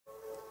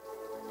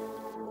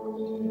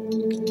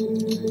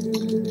All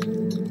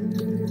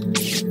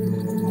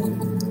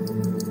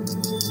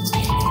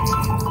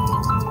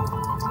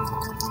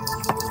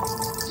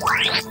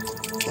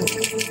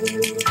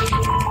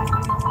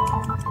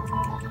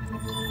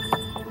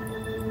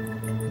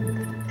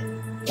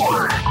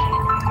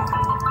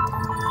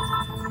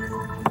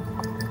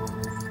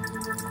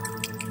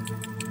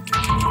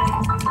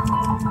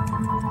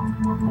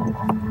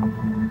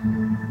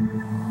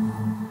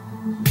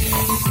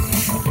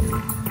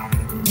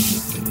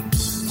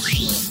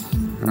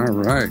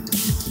right.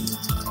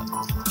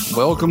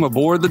 Welcome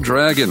aboard the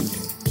Dragon,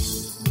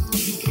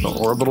 the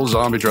orbital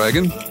zombie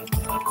dragon,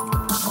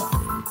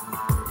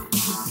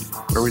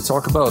 where we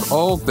talk about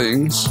all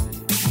things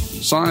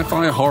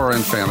sci-fi, horror,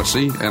 and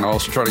fantasy, and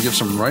also try to give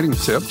some writing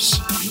tips.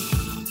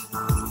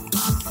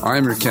 I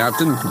am your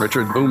captain,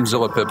 Richard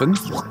Boomzilla Pippin,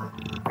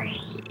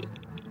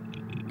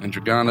 and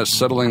Dragana is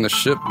settling the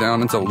ship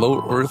down into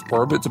low Earth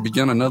orbit to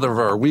begin another of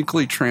our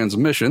weekly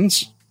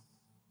transmissions.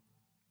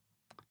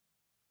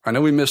 I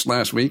know we missed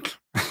last week.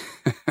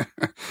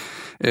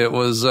 It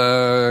was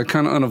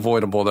kind of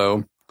unavoidable,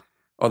 though.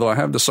 Although I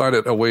have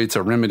decided a way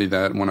to remedy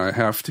that when I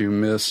have to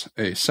miss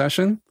a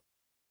session.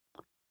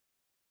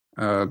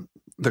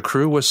 The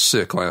crew was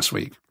sick last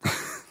week.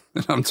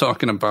 And I'm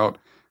talking about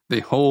the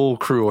whole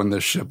crew on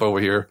this ship over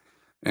here,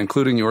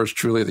 including yours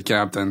truly, the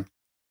captain.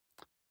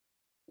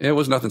 It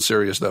was nothing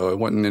serious, though. It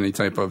wasn't any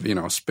type of,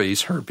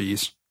 space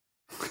herpes.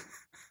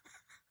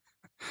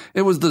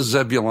 It was the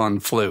Zebulon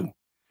flu.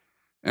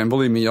 And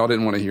believe me, y'all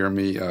didn't want to hear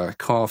me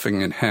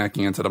coughing and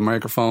hacking into the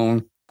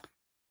microphone.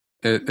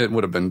 It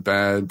would have been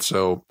bad.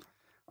 So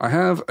I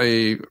have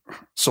a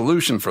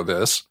solution for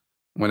this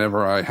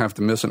whenever I have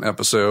to miss an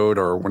episode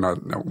or when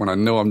I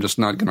know I'm just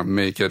not going to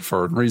make it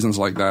for reasons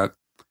like that.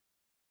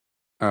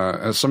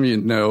 As some of you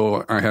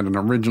know, I had an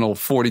original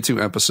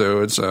 42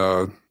 episodes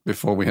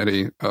before we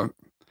had kind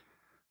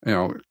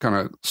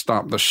of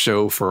stopped the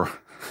show for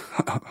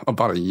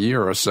about a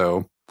year or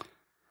so.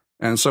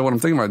 And so what I'm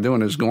thinking about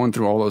doing is going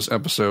through all those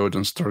episodes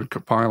and start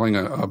compiling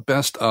a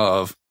best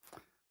of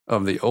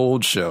the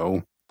old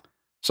show.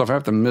 So if I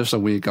have to miss a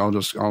week, I'll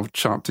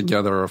chop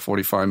together a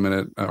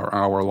 45-minute or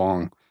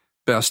hour-long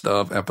best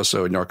of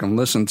episode. Y'all can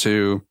listen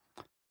to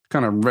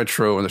kind of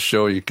retro of the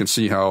show. You can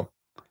see how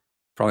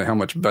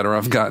much better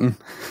I've gotten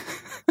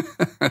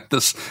at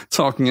this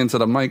talking into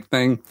the mic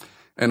thing,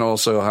 and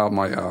also how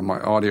my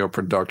audio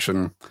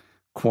production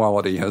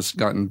quality has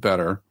gotten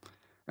better.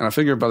 And I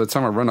figure by the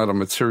time I run out of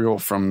material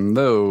from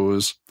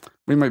those,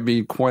 we might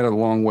be quite a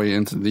long way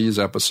into these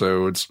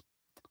episodes,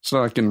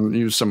 so I can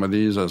use some of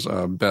these as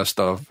best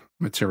of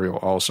material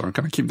also and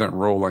kind of keep that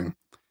rolling.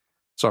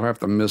 So if I have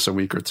to miss a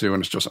week or two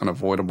and it's just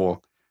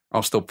unavoidable,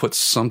 I'll still put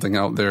something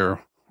out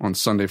there on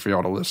Sunday for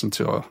y'all to listen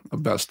to a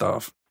best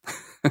of.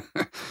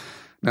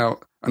 Now,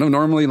 I know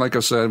normally, like I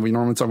said, we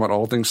normally talk about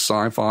all things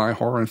sci-fi,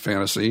 horror, and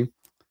fantasy.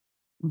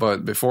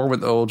 But before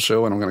with the old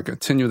show, and I'm going to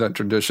continue that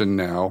tradition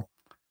now,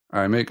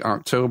 I make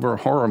October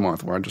Horror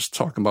Month, where I just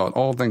talk about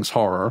all things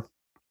horror.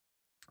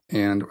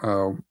 And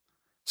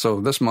so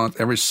this month,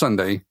 every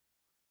Sunday,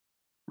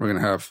 we're going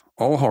to have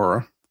all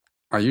horror.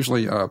 I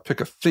usually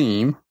pick a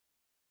theme.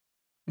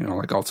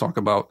 Like I'll talk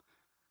about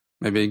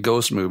maybe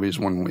ghost movies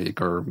one week,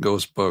 or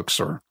ghost books,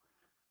 or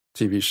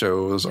TV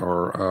shows,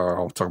 or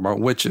I'll talk about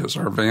witches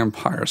or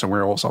vampires and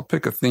werewolves. I'll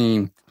pick a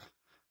theme,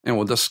 and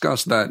we'll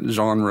discuss that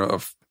genre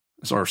of,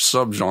 or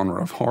subgenre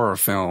of horror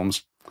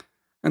films,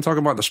 and talk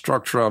about the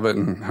structure of it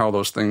and how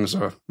those things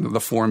are,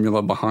 the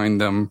formula behind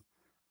them.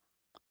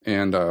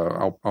 And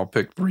I'll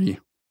pick 3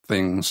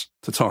 things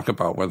to talk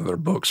about, whether they're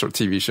books or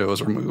TV shows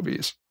or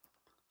movies.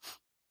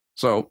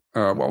 So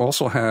we'll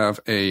also have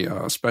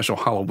a special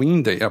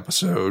Halloween Day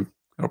episode.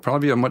 It'll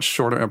probably be a much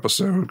shorter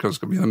episode because it's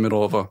going to be in the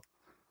middle of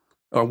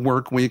a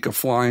work week, a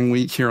flying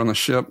week here on the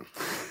ship.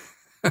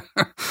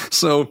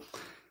 So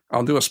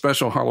I'll do a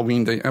special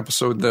Halloween Day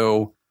episode,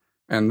 though.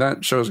 And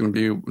that show is going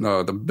to be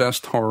the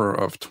best horror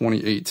of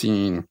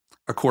 2018,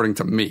 according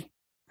to me.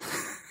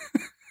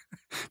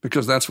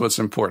 Because that's what's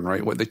important,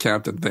 right? What the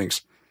captain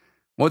thinks.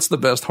 What's the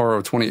best horror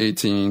of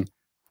 2018,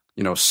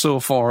 so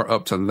far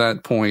up to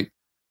that point,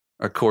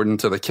 according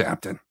to the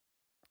captain.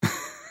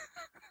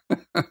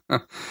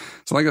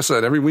 So like I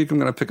said, every week I'm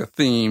going to pick a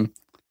theme.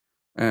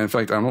 And in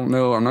fact, I don't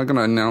know, I'm not going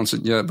to announce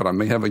it yet, but I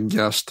may have a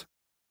guest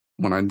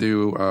when I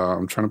do.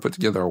 I'm trying to put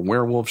together a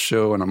werewolf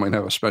show, and I might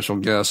have a special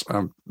guest.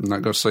 I'm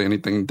not going to say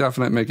anything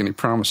definite, make any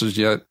promises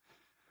yet.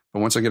 But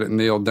once I get it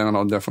nailed down,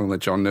 I'll definitely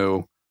let y'all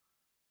know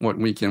what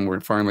weekend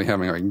we're finally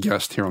having a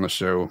guest here on the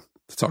show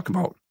to talk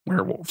about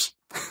werewolves.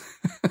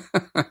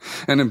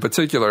 And in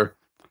particular,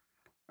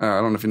 I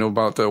don't know if you know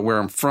about where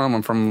I'm from.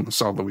 I'm from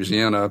South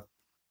Louisiana,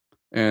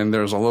 and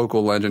there's a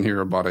local legend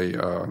here about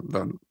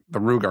the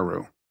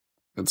Rougarou.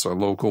 It's a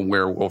local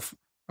werewolf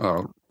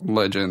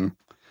legend.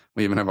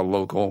 We even have a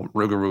local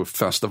Rougarou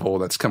festival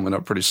that's coming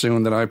up pretty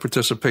soon that I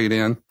participate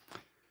in.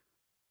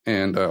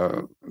 And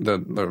the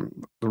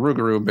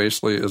Rougarou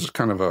basically is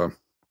kind of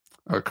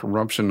a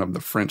corruption of the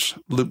French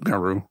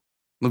loup-garou,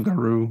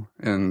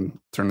 and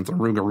turned into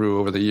Rougarou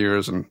over the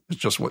years, and it's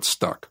just what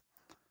stuck.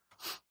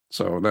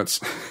 So that's,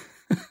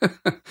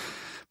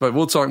 but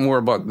we'll talk more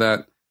about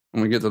that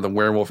when we get to the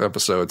werewolf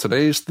episode.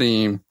 Today's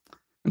theme,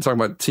 I'm talking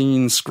about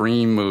teen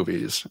scream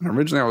movies. And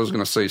originally I was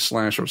going to say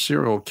slasher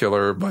serial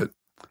killer, but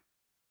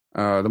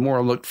the more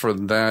I looked for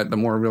that, the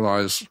more I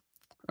realized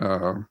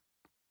that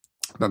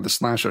the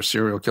slasher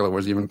serial killer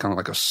was even kind of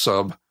like a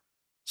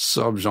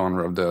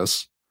subgenre of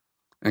this,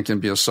 and can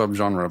be a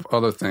subgenre of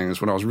other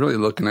things. What I was really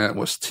looking at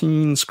was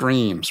teen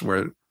screams, where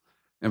it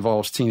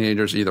involves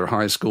teenagers, either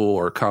high school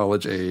or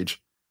college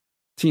age,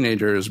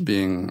 teenagers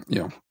being,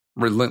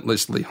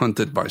 relentlessly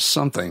hunted by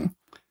something.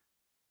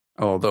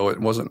 Although it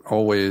wasn't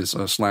always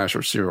a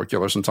slasher serial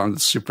killer, sometimes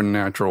it's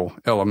supernatural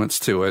elements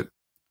to it.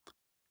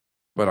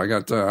 But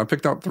I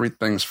picked out 3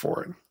 things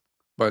for it.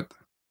 But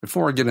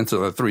before I get into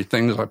the 3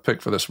 things I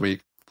picked for this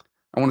week,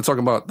 I want to talk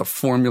about the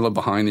formula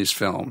behind these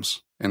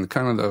films and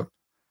kind of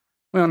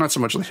not so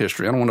much the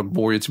history. I don't want to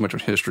bore you too much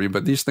with history,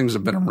 but these things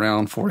have been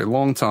around for a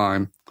long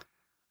time.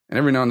 And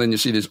every now and then you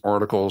see these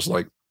articles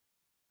like,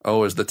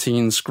 oh, is the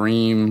teen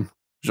scream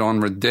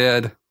genre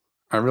dead?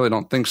 I really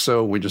don't think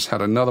so. We just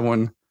had another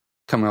one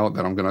come out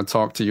that I'm going to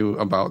talk to you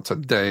about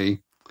today.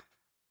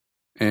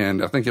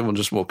 And I think it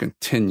will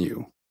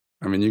continue.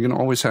 I mean, you can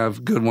always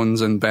have good ones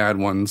and bad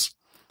ones.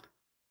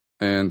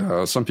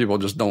 And some people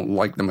just don't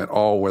like them at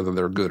all, whether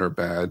they're good or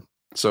bad.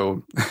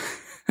 So,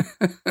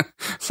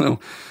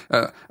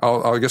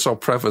 I guess I'll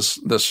preface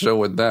this show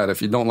with that.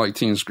 If you don't like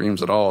teen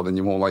screams at all, then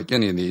you won't like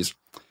any of these.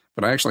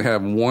 But I actually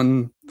have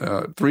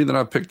 3 that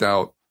I picked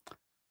out.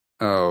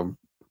 1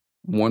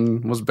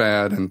 was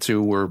bad and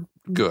 2 were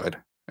good.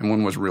 And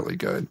 1 was really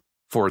good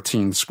for a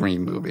teen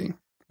scream movie.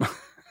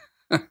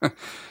 Like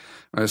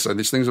I said,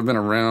 these things have been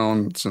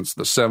around since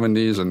the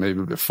 70s and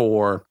maybe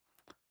before.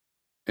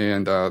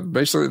 And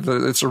basically,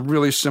 it's a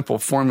really simple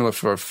formula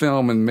for a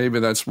film, and maybe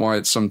that's why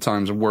it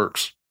sometimes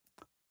works.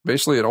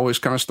 Basically, it always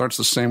kind of starts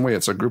the same way.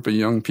 It's a group of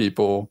young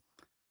people,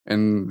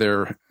 and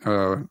they're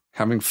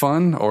having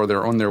fun, or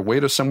they're on their way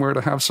to somewhere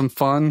to have some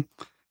fun,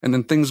 and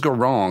then things go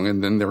wrong,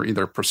 and then they're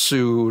either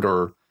pursued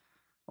or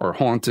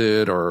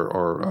haunted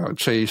or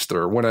chased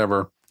or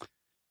whatever.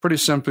 Pretty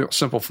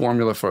simple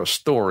formula for a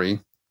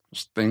story.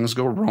 Just things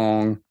go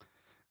wrong.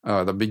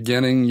 The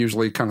beginning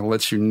usually kind of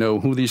lets you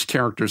know who these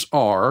characters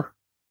are.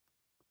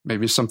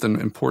 Maybe something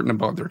important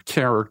about their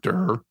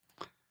character.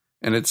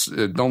 And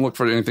don't look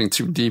for anything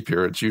too deep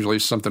here. It's usually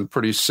something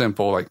pretty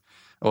simple, like,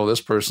 oh, this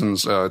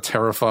person's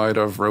terrified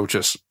of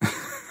roaches.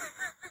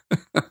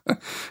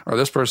 Or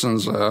this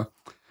person's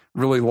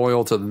really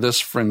loyal to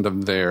this friend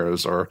of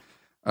theirs. Or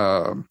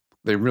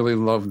they really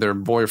love their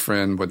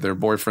boyfriend, but their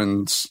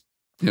boyfriend's,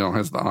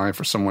 has the eye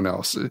for someone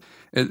else.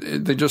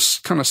 They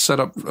just kind of set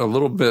up a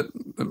little bit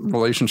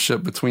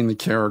relationship between the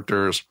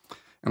characters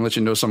and let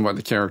you know something about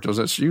the characters.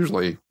 That's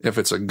usually, if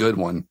it's a good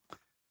one,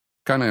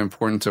 kind of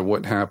important to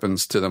what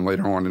happens to them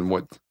later on and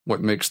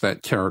what makes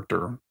that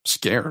character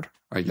scared,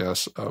 I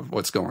guess, of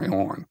what's going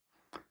on.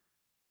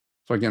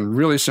 So again,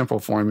 really simple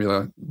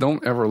formula.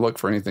 Don't ever look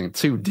for anything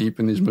too deep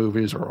in these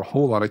movies or a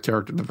whole lot of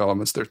character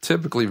developments. They're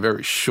typically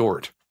very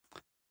short.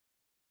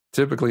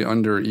 Typically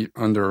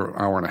under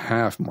hour and a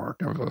half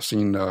mark. I've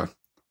seen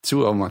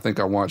 2 of them I think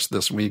I watched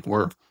this week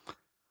were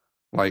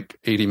like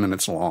 80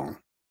 minutes long.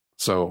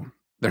 So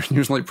they're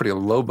usually pretty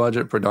low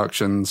budget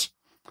productions.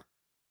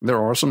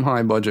 There are some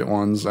high budget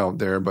ones out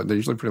there, but they're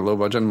usually pretty low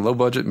budget. And low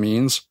budget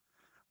means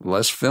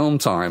less film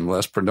time,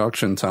 less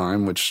production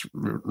time, which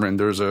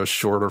renders a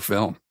shorter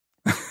film.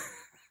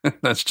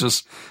 That's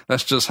just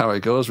how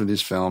it goes with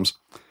these films.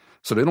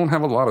 So they don't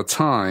have a lot of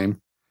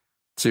time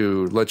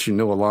to let you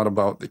know a lot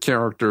about the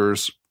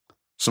characters.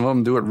 Some of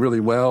them do it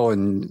really well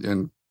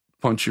and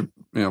punch you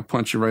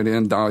right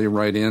in, dial you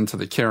right into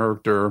the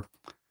character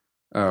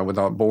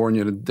without boring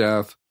you to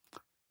death.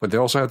 But they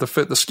also have to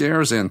fit the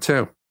scares in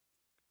too.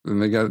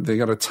 And they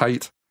got a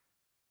tight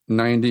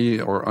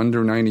 90 or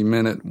under 90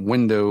 minute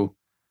window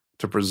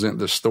to present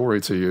this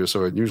story to you.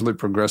 So it usually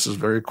progresses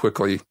very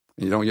quickly.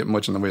 You don't get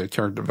much in the way of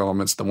character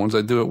developments. The ones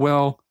that do it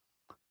well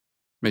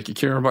make you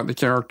care about the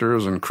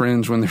characters and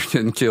cringe when they're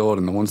getting killed.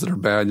 And the ones that are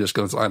bad just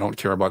goes, I don't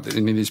care about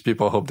any of these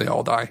people. I hope they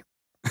all die.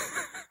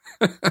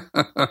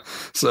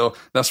 So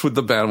that's what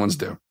the bad ones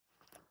do.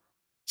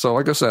 So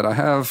like I said, I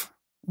have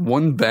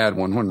one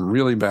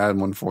really bad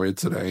one for you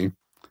today,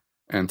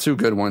 and 2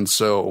 good ones.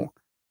 So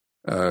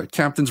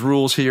captain's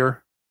rules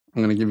here.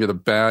 I'm going to give you the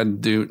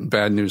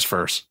bad news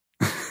first.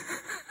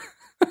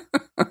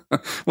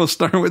 We'll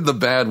start with the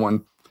bad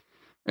one.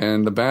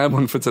 And the bad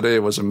one for today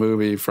was a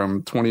movie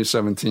from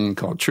 2017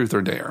 called Truth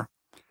or Dare.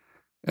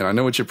 And I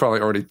know what you're probably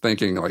already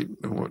thinking, like,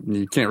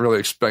 you can't really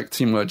expect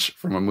too much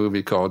from a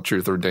movie called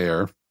Truth or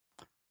Dare.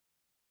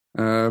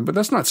 But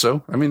that's not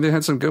so. I mean, they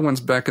had some good ones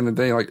back in the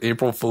day, like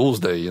April Fool's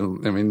Day. I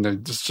mean, they're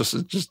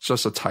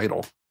just a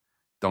title.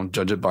 Don't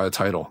judge it by a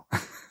title.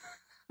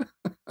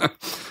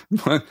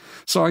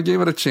 So I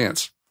gave it a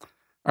chance.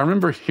 I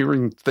remember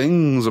hearing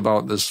things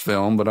about this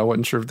film, but I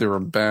wasn't sure if they were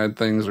bad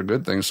things or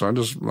good things. So I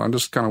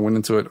just kind of went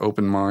into it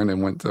open mind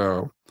and went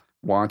to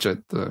watch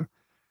it to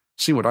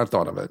see what I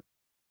thought of it.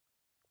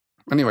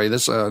 Anyway,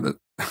 this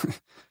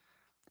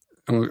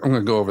I'm going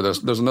to go over this.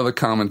 There's another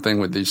common thing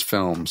with these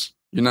films.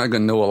 You're not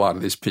going to know a lot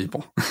of these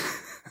people.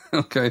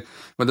 Okay.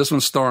 But this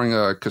one's starring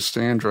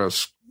Cassandra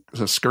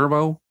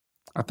Skirbo,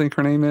 I think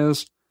her name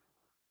is.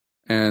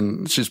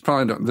 And she's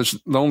probably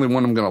the only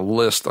one I'm going to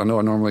list. I know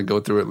I normally go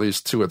through at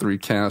least 2 or 3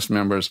 cast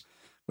members,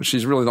 but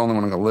she's really the only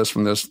one I'm going to list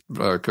from this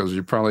because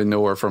you probably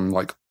know her from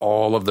like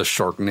all of the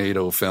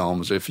Sharknado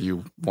films if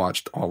you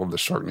watched all of the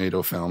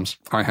Sharknado films.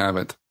 I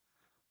haven't,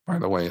 by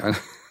the way.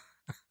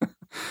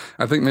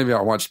 I think maybe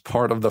I watched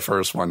part of the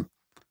first one,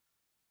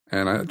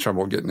 and I had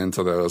trouble getting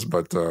into those,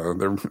 but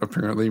they're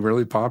apparently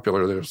really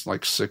popular. There's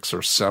like 6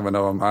 or 7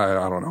 of them. I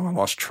don't know. I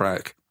lost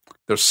track.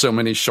 There's so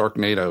many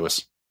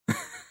Sharknadoes.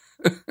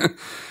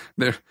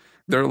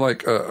 They're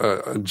like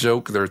a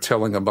joke they're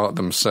telling about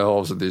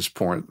themselves at these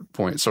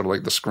points, sort of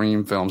like the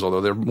Scream films,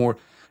 although they're more,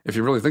 if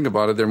you really think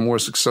about it, they're more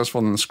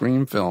successful than the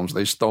Scream films.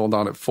 They stalled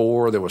out at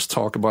 4. There was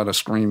talk about a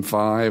Scream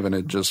 5, and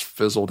it just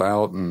fizzled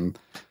out and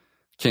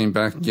came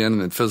back again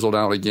and then fizzled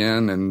out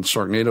again. And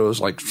Sharknado is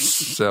like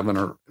 7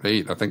 or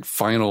 8. I think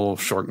final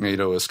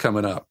Sharknado is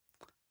coming up.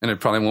 And it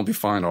probably won't be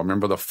final.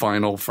 Remember the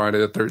final Friday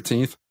the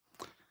 13th?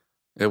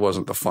 It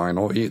wasn't the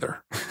final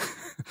either.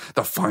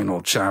 The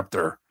final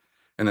chapter.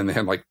 And then they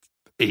had like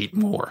 8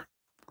 more.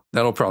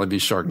 That'll probably be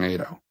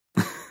Sharknado.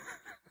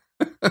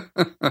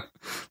 But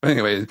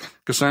anyway,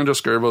 Cassandra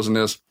Skirbo's in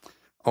this.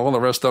 All the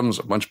rest of them's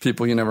a bunch of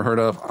people you never heard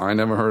of. I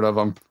never heard of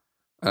them.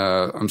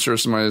 I'm sure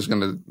somebody's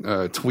going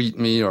to tweet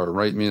me or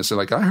write me and say,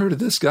 like, I heard of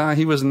this guy.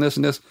 He was in this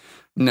and this.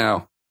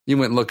 No, you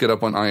went and look it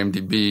up on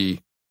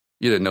IMDb.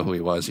 You didn't know who he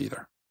was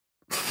either.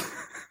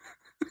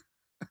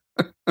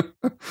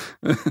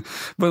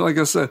 But like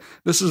I said,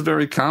 this is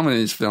very common in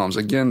these films.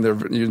 Again, they're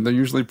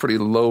usually pretty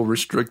low,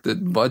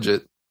 restricted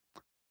budget.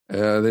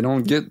 They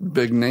don't get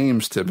big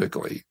names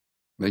typically.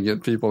 They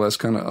get people that's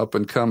kind of up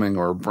and coming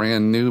or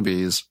brand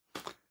newbies,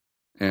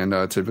 and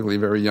typically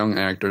very young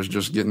actors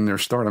just getting their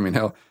start. I mean,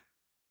 hell,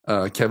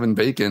 Kevin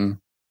Bacon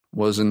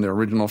was in the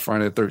original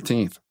Friday the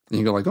 13th. And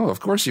you go like, oh,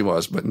 of course he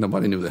was, but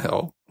nobody knew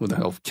who the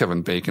hell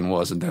Kevin Bacon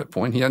was at that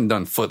point. He hadn't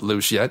done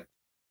Footloose yet,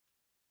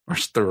 or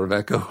Stir of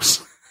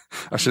Echoes.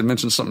 I should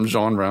mention something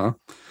genre,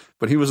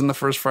 but he was in the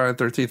first Friday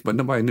the 13th, but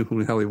nobody knew who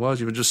the hell he was.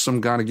 He was just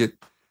some guy to get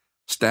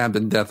stabbed to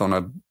death on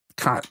a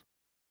cot.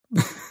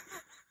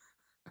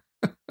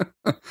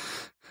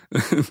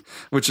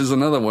 Which is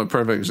another one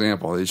perfect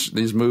example.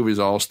 These movies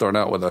all start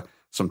out with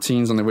some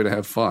teens on their way to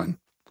have fun.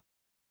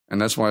 And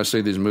that's why I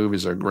say these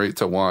movies are great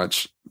to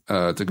watch,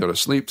 to go to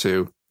sleep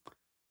to,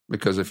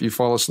 because if you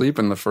fall asleep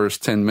in the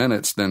first 10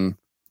 minutes, then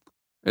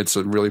it's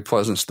a really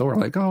pleasant story.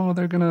 Like, oh,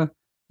 they're going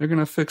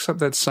to fix up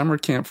that summer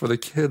camp for the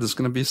kids. It's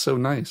going to be so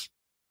nice.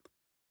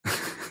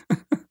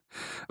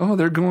 Oh,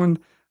 they're going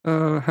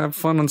have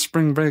fun on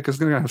spring break. It's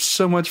going to have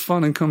so much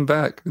fun and come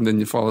back. And then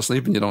you fall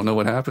asleep and you don't know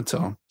what happened to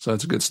them. So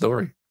it's a good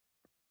story.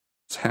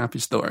 It's a happy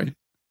story.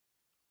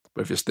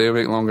 But if you stay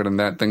awake longer than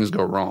that, things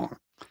go wrong.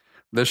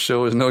 This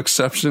show is no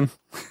exception.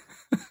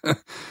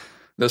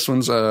 This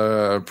one's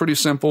pretty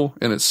simple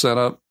in its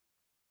setup.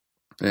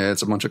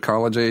 It's a bunch of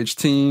college-age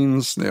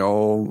teens. They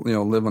all,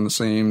 live on the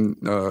same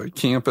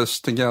campus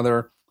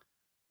together,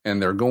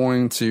 and they're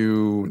going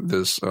to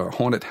this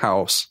haunted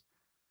house.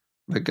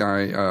 The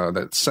guy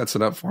that sets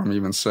it up for him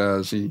even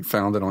says he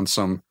found it on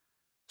some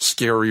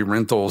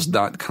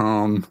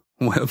scaryrentals.com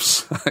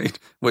website,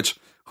 which,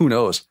 who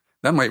knows,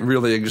 that might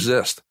really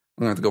exist.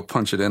 I'm going to have to go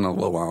punch it in a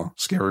little while,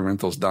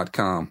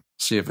 scaryrentals.com,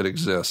 see if it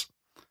exists.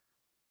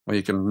 Well,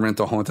 you can rent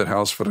a haunted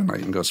house for the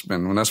night and go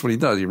spend. And that's what he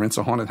does. He rents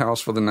a haunted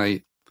house for the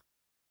night.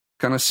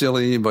 Kind of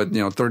silly, but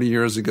 30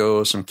 years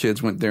ago, some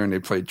kids went there and they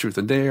played Truth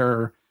or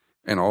Dare,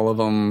 and all of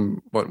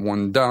them but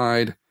one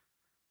died,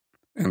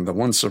 and the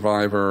one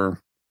survivor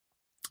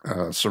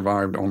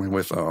survived only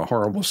with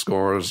horrible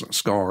scars,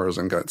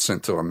 and got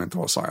sent to a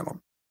mental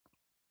asylum.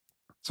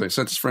 So he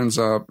sent his friends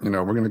up. We're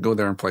going to go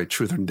there and play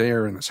Truth or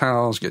Dare in his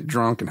house, get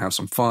drunk and have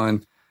some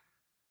fun,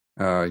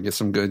 get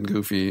some good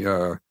goofy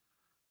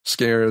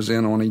scares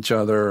in on each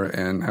other,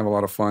 and have a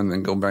lot of fun.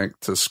 Then go back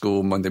to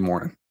school Monday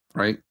morning,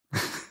 right?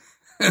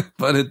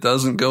 But it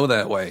doesn't go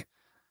that way.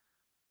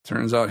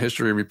 Turns out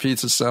history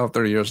repeats itself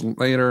 30 years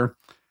later.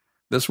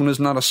 This one is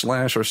not a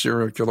slash or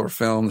serial killer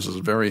film. This is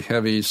a very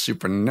heavy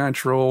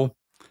supernatural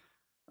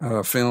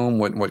film.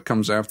 What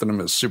comes after them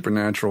is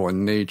supernatural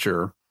in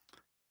nature.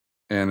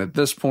 And at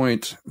this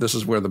point, this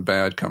is where the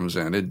bad comes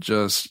in. It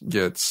just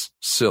gets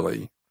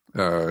silly.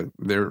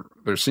 There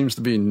seems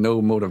to be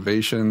no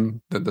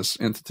motivation that this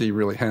entity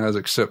really has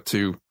except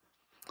to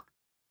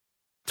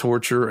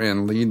torture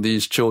and lead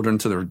these children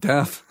to their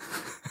death.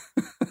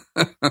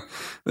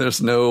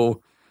 There's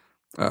no,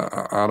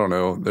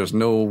 there's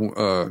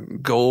no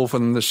goal for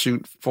them to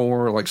shoot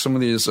for. Like some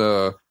of these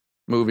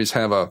movies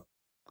have a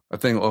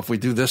thing, well, if we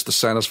do this to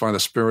satisfy the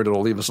spirit,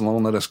 it'll leave us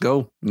alone, let us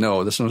go.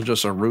 No, this one's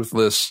just a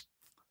ruthless,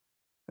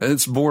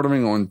 it's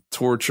bordering on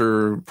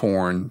torture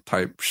porn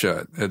type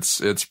shit.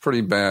 It's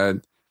pretty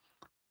bad.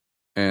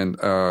 And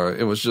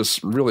it was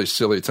just really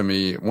silly to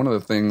me. One of the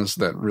things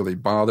that really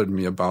bothered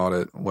me about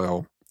it,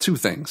 well, 2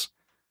 things.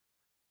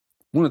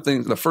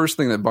 The first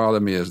thing that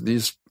bothered me is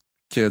these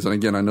kids, and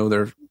again, I know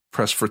they're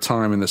pressed for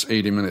time in this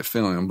 80-minute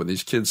film, but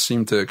these kids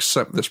seem to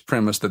accept this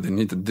premise that they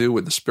need to do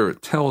what the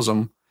spirit tells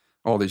them,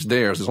 all these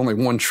dares. There's only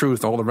one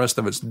truth, all the rest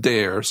of it's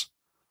dares.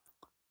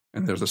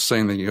 And there's a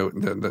saying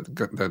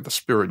that the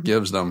spirit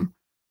gives them,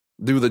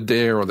 do the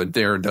dare or the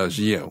dare does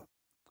you.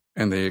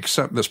 And they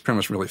accept this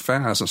premise really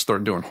fast and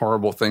start doing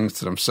horrible things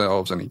to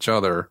themselves and each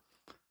other.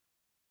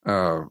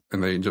 And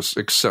they just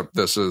accept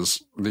this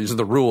as, these are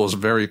the rules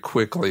very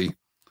quickly.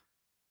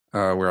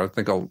 Where I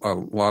think a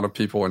lot of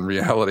people in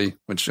reality,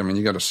 which, I mean,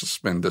 you got to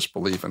suspend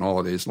disbelief in all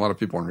of these. A lot of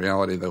people in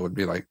reality, that would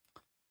be like,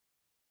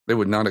 they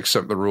would not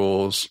accept the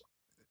rules.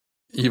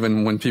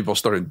 Even when people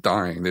started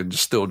dying, they'd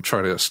just still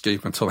try to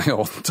escape until they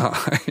all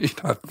died,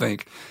 I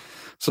think.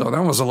 So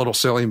that was a little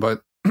silly,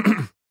 but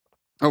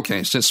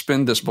okay,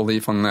 suspend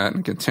disbelief on that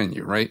and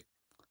continue, right?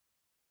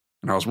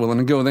 And I was willing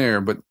to go there,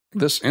 but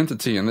this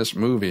entity in this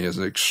movie is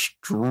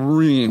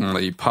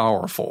extremely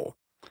powerful.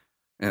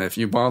 And if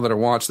you bother to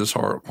watch this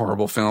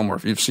horrible film, or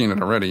if you've seen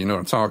it already, you know what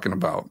I'm talking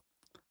about.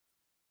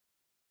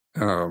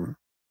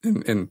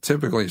 In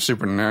typically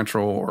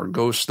supernatural or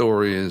ghost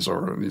stories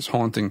or these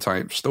haunting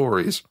type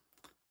stories,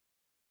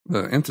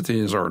 the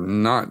entities are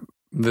not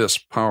this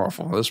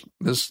powerful.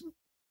 This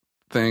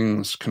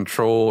thing's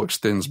control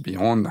extends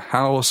beyond the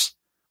house.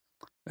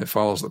 It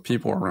follows the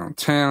people around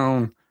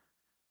town,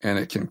 and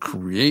it can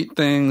create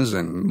things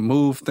and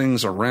move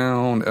things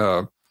around.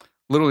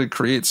 Literally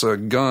creates a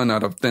gun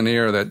out of thin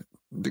air that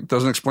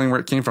doesn't explain where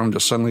it came from.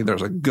 Just suddenly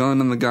there's a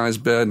gun in the guy's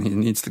bed and he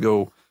needs to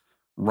go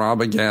rob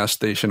a gas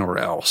station or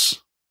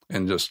else.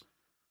 And just,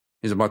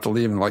 he's about to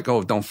leave and like,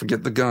 oh, don't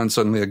forget the gun.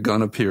 Suddenly a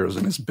gun appears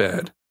in his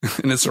bed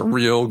and it's a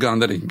real gun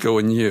that he can go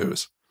and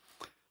use.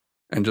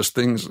 And just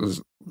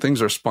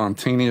things are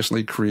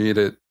spontaneously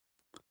created,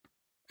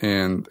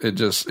 and it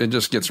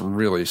just gets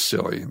really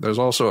silly. There's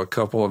also a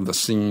couple of the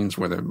scenes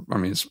where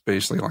it's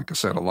basically, like I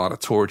said, a lot of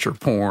torture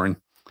porn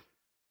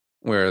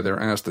where they're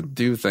asked to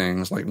do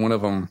things. Like one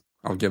of them,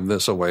 I'll give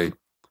this away,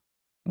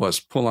 was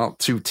pull out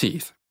 2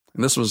 teeth.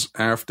 And this was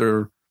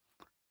after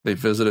they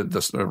visited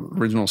this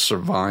original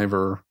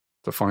survivor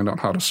to find out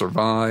how to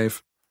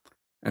survive.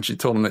 And she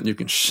told him that you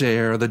can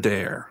share the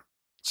dare.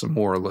 Some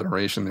more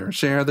alliteration there.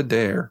 Share the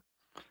dare.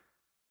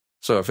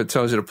 So if it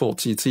tells you to pull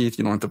 2 teeth,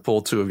 you don't have to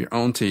pull 2 of your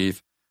own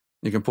teeth.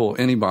 You can pull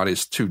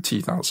anybody's 2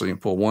 teeth out. So you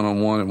can pull one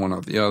on one and one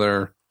on the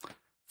other.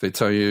 If they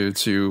tell you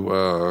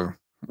to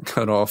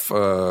cut off,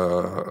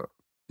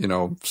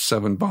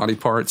 7 body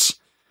parts,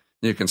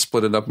 you can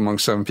split it up among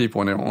 7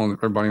 people, and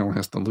everybody only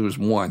has to lose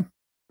 1.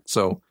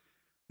 So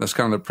that's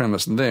kind of the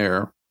premise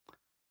there.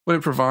 But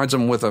it provides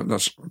them with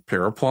a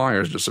pair of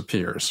pliers. Just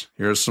appears.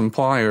 Here's some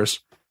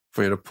pliers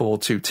for you to pull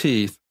 2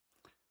 teeth,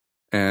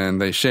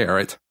 and they share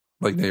it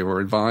like they were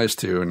advised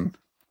to, and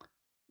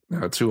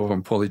 2 of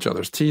them pull each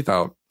other's teeth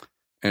out.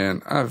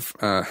 And I've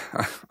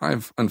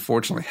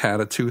unfortunately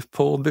had a tooth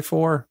pulled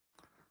before.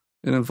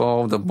 It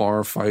involved a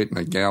bar fight in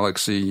a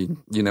galaxy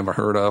you never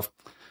heard of.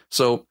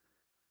 So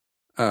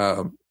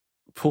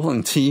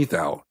pulling teeth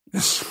out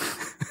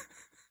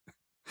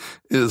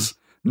is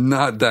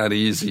not that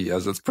easy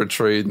as it's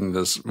portrayed in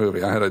this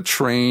movie. I had a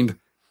trained,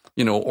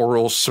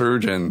 oral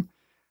surgeon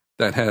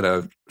that had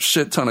a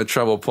shit ton of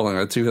trouble pulling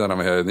a tooth out of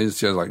my head. And he's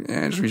just like,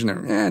 just reaching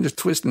there, just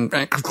twisting,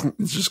 it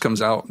just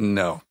comes out.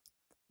 No,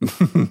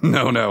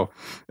 no,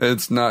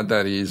 it's not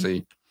that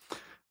easy,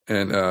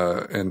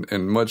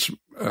 and much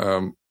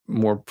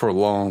more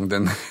prolonged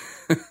than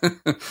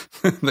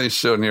they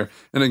showed in here.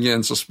 And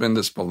again, suspend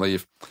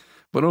disbelief.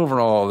 But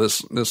overall,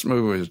 this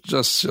movie was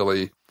just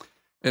silly.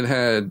 It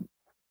had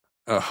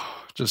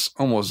just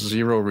almost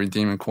zero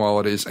redeeming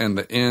qualities. And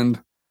the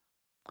end,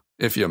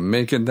 if you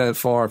make it that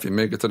far, if you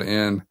make it to the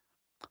end,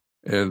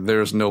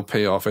 there's no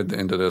payoff at the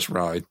end of this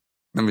ride.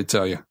 Let me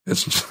tell you,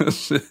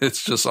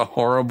 it's just a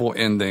horrible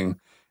ending.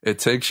 It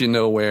takes you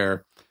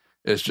nowhere.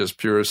 It's just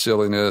pure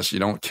silliness. You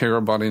don't care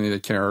about any of the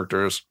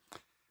characters.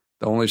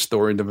 The only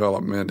story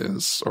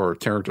development or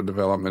character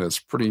development is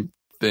pretty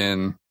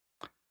thin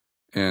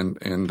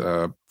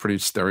and pretty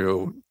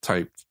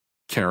stereotyped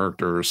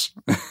characters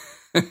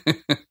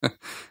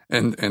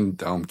and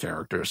dumb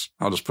characters.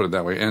 I'll just put it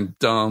that way. And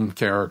dumb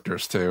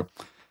characters too.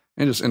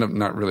 And just end up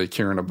not really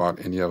caring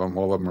about any of them.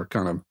 All of them are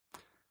kind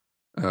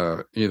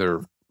of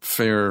either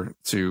fair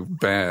to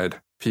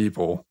bad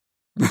people.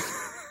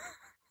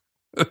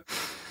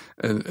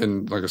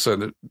 And like I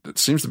said, it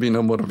seems to be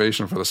no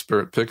motivation for the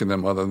spirit picking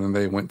them other than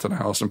they went to the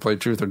house and played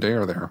truth or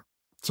dare there.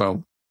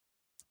 So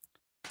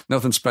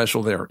nothing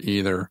special there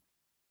either.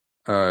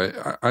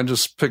 I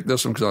just picked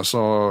this one because I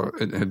saw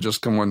it had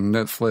just come on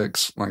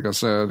Netflix, like I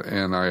said,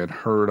 and I had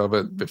heard of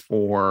it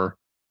before.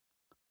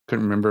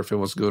 Couldn't remember if it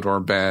was good or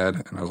bad.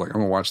 And I was like, I'm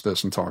going to watch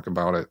this and talk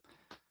about it.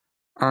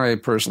 I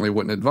personally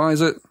wouldn't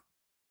advise it.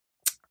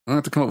 I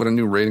have to come up with a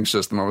new rating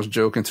system. I was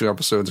joking 2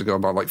 episodes ago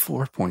about like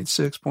 4.6,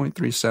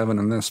 0.37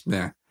 and this.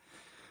 Yeah,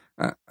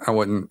 I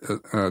wasn't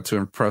too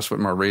impressed with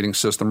my rating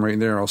system right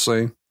there, I'll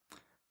say.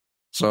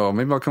 So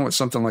maybe I'll come with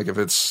something like if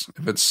it's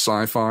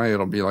sci-fi,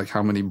 it'll be like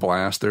how many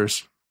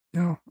blasters,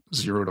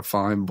 0 to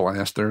 5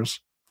 blasters.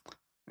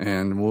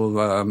 And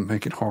we'll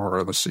make it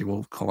horror. Let's see,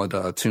 we'll call it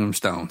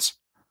Tombstones.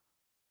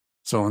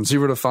 So on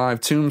 0 to 5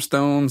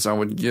 Tombstones, I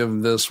would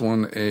give this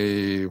one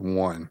a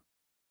 1.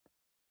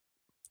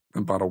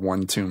 About a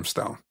 1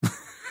 tombstone.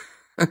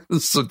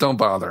 So don't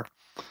bother.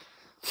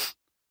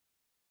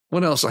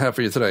 What else I have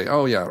for you today?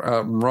 Oh,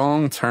 yeah,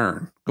 Wrong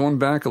Turn. Going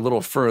back a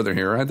little further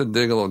here, I had to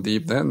dig a little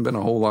deep. There hadn't been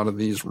a whole lot of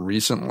these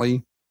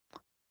recently,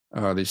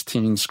 these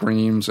teen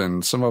screams,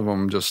 and some of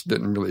them just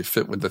didn't really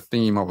fit with the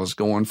theme I was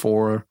going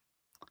for.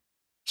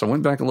 So I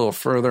went back a little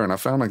further, and I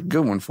found a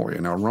good one for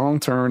you. Now, Wrong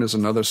Turn is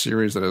another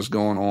series that has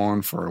gone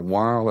on for a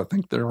while. I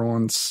think they're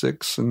on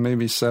 6 and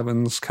maybe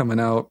 7s coming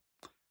out.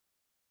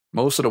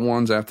 Most of the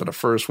ones after the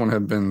first one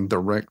have been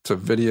direct to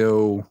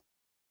video,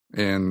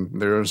 and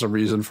there's a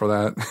reason for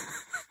that.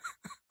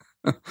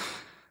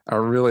 I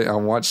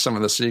watched some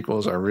of the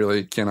sequels. I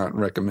really cannot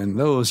recommend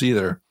those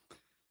either.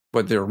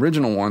 But the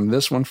original one,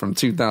 this one from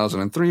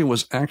 2003,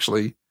 was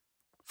actually,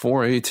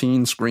 for a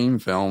teen scream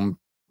film,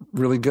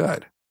 really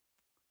good.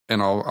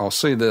 And I'll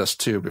say this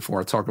too before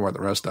I talk about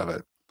the rest of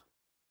it.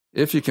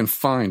 If you can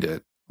find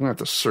it, I'm going to have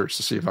to search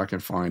to see if I can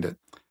find it.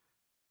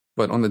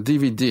 But on the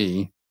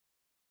DVD,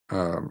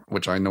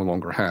 which I no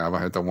longer have,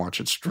 I had to watch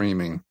it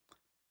streaming,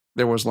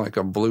 there was like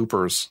a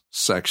bloopers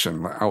section,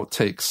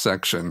 outtake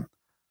section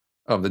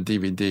of the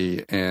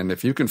DVD. And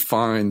if you can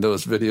find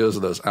those videos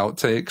of those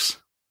outtakes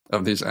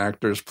of these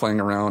actors playing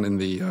around in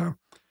the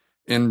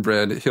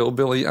inbred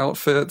hillbilly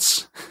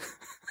outfits,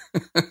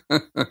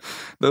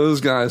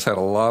 those guys had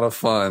a lot of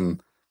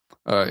fun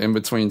in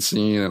between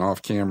scene and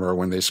off camera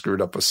when they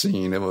screwed up a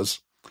scene. It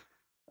was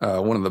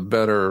one of the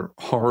better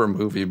horror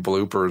movie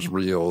bloopers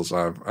reels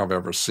I've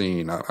ever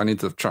seen. I need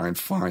to try and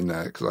find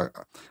that, because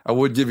I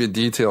would give you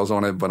details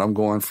on it, but I'm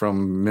going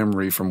from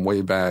memory from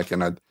way back,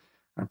 and I'd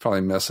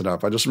probably mess it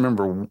up. I just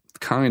remember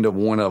kind of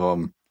one of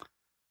them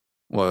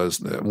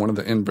was one of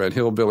the inbred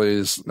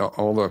hillbillies.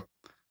 All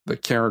the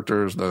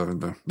characters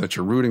that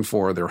you're rooting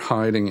for, they're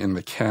hiding in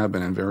the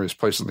cabin, in various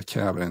places in the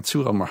cabin, and 2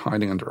 of them are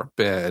hiding under a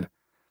bed,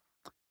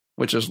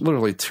 which is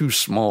literally too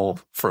small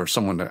for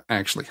someone to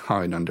actually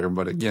hide under.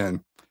 But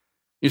again,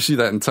 you see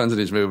that in tons of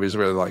these movies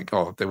where they're like,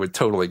 oh, they would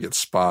totally get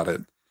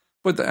spotted.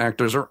 But the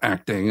actors are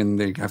acting, and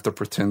they have to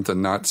pretend to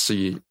not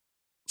see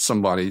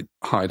somebody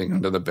hiding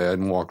under the bed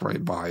and walk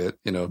right by it,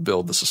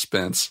 build the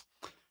suspense.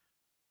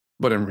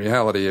 But in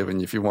reality, even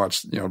if you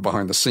watch,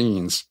 behind the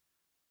scenes,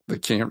 the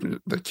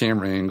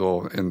camera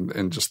angle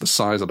and just the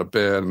size of the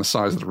bed and the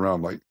size of the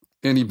room, like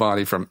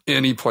anybody from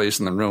any place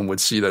in the room would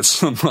see that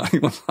somebody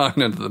was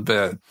hiding under the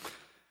bed.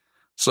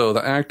 So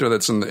the actor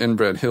that's in the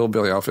inbred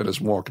hillbilly outfit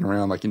is walking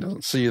around like he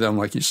doesn't see them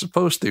like he's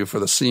supposed to for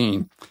the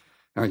scene.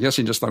 And I guess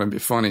he just thought it'd be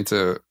funny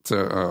to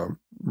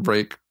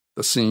break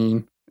the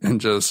scene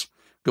and just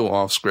go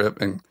off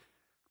script and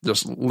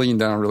just lean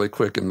down really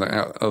quick in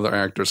the other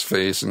actor's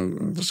face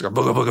and just go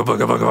booga booga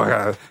booga booga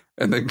booga,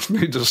 and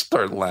they just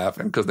start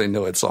laughing because they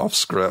know it's off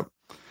script.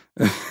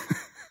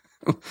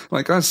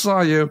 Like, I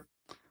saw you.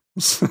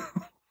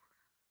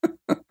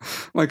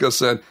 Like I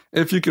said,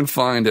 if you can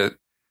find it,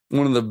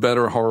 one of the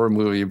better horror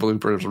movie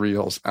bloopers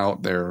reels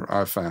out there,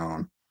 I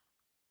found.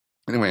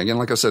 Anyway, again,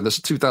 like I said, this is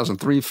a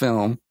 2003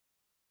 film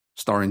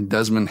starring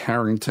Desmond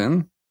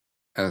Harrington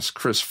as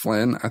Chris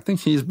Flynn. I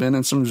think he's been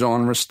in some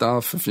genre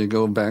stuff if you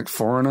go back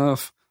far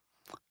enough.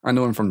 I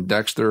know him from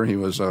Dexter. He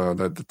was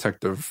the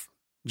detective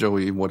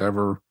Joey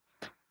whatever.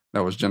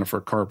 That was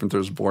Jennifer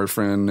Carpenter's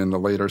boyfriend in the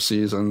later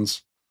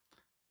seasons.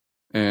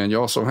 And you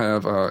also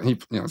have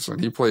so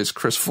he plays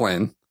Chris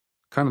Flynn,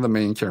 kind of the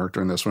main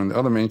character in this one. The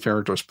other main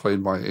character is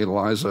played by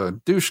Eliza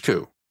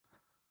Dushku,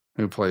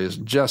 who plays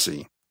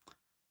Jessie.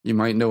 You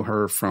might know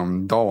her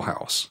from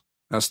Dollhouse.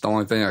 That's the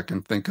only thing I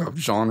can think of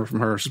genre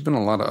from her. She's been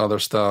in a lot of other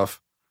stuff,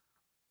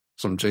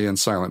 some Jay and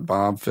Silent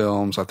Bob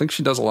films. I think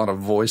she does a lot of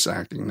voice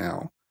acting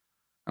now.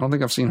 I don't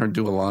think I've seen her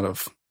do a lot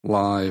of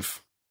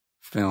live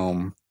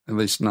film, at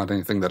least not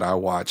anything that I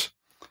watch.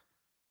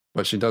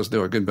 But she does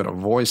do a good bit of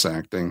voice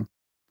acting.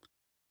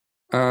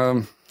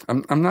 I'm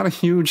not a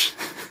huge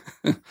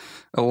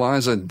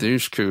Eliza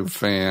Dushku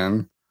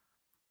fan.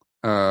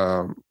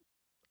 I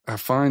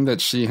find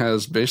that she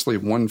has basically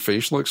one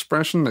facial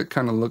expression that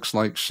kind of looks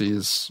like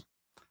she's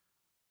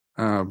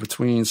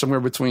somewhere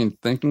between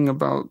thinking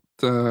about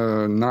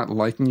not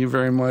liking you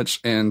very much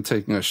and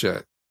taking a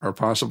shit, or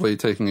possibly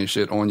taking a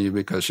shit on you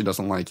because she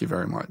doesn't like you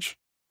very much.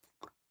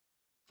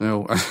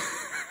 So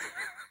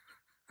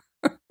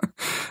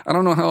I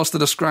don't know how else to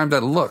describe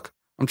that look.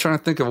 I'm trying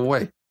to think of a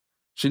way.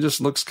 She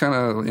just looks kind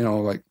of,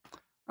 like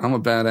I'm a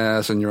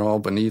badass and you're all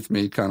beneath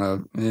me, kind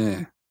of,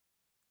 I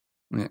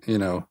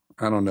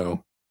don't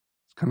know.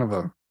 It's kind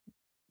of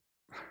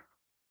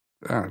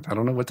I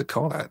don't know what to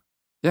call that.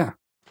 Yeah.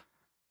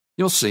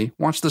 You'll see.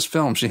 Watch this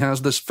film. She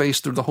has this face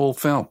through the whole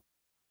film.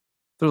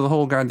 Through the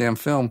whole goddamn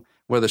film.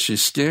 Whether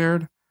she's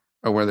scared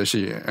or whether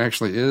she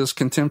actually is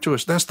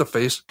contemptuous. That's the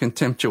face.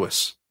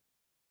 Contemptuous.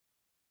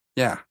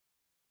 Yeah.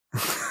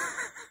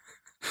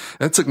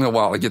 That took me a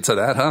while to get to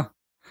that, huh?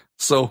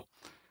 So,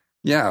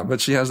 yeah,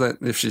 but she has that.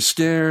 If she's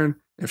scared,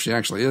 if she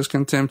actually is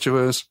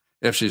contemptuous,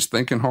 if she's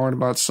thinking hard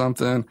about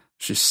something,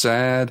 She's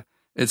sad.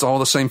 It's all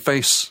the same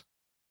face.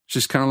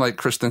 She's kind of like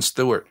Kristen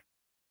Stewart.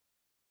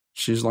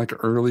 She's like an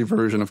early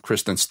version of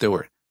Kristen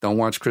Stewart. Don't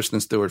watch Kristen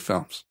Stewart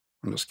films.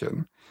 I'm just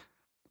kidding.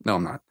 No,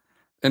 I'm not.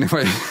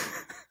 Anyway,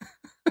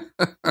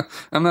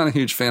 I'm not a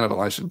huge fan of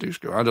Eliza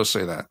Dushku. I'll just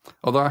say that.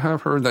 Although I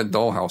have heard that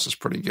Dollhouse is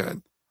pretty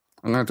good.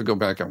 I'm going to have to go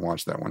back and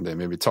watch that one day.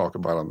 Maybe talk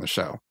about it on the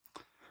show.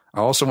 I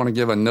also want to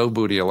give a no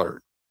booty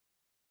alert.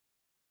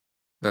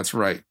 That's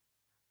right.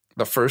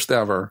 The first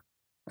ever.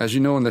 As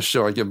you know in the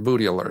show, I give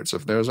booty alerts.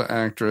 If there's an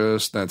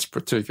actress that's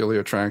particularly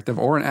attractive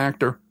or an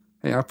actor,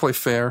 hey, I play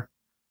fair.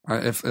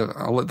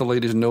 I'll let the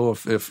ladies know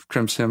if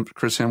Chris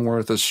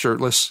Hemsworth is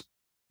shirtless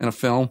in a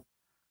film.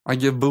 I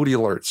give booty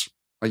alerts.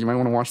 Like, you might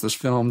want to watch this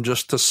film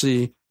just to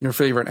see your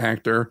favorite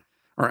actor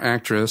or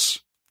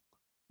actress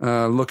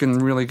looking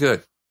really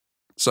good.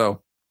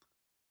 So,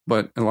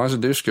 but Eliza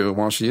Dushku,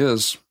 while she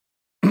is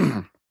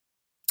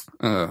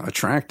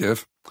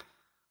attractive,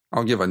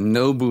 I'll give a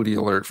no booty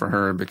alert for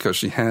her because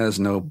she has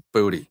no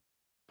booty.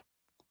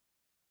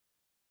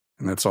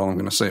 And that's all I'm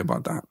going to say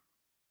about that.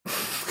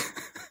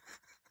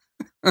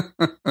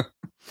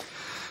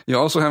 You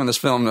also have in this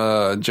film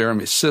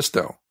Jeremy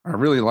Sisto. I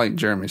really like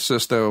Jeremy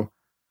Sisto.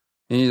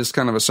 He's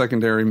kind of a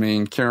secondary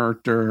main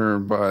character,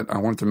 but I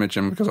wanted to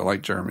mention him because I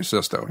like Jeremy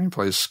Sisto. He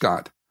plays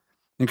Scott.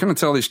 You can kind of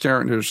tell these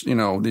characters,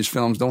 these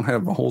films don't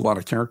have a whole lot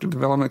of character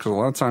development because a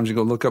lot of times you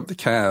go look up the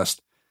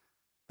cast,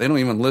 they don't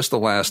even list the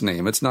last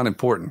name. It's not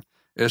important.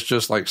 It's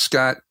just like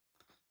Scott,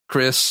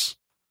 Chris,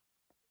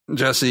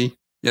 Jesse,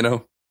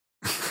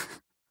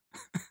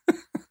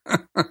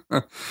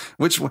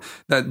 Which one?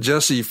 That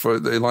Jesse for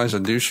the Eliza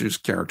Dushku's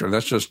character,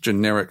 that's just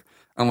generic,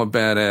 I'm a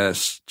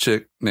badass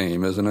chick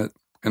name, isn't it?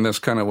 And that's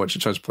kind of what she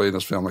tries to play in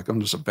this film. Like,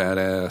 I'm just the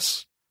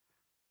badass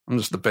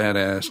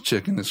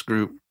chick in this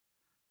group.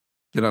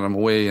 Get out of my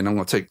way and I'm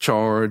going to take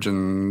charge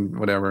and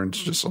whatever. And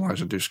it's just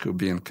Eliza Dushku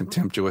being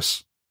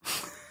contemptuous.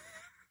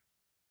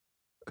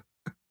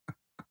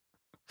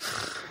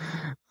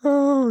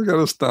 Oh, I got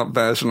to stop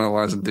bashing on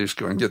Eliza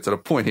Dushku and get to the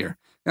point here.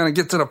 Gotta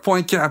get to the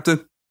point,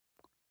 Captain.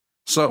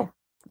 So,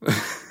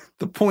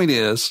 the point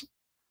is,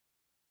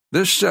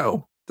 this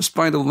show,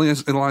 despite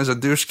Eliza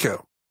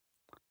Dushku,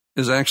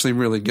 is actually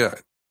really good.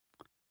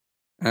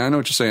 And I know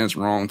what you're saying, it's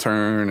Wrong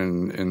Turn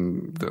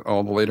and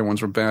all the later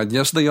ones were bad.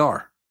 Yes, they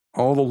are.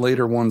 All the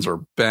later ones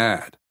are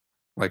bad,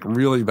 like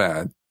really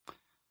bad.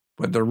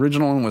 But the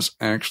original one was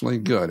actually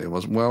good. It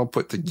was well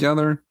put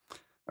together.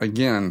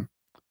 Again,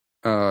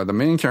 the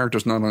main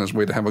character's not on his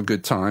way to have a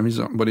good time,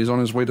 but he's on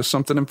his way to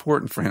something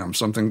important for him,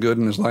 something good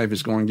in his life.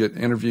 He's going to get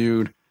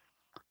interviewed.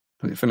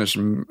 He finished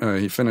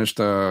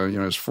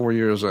his 4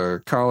 years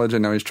of college,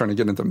 and now he's trying to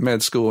get into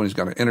med school, and he's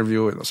got an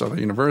interview at this other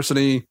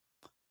university.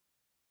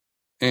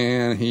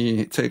 And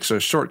he takes a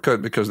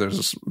shortcut because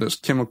there's this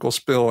chemical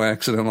spill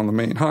accident on the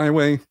main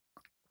highway.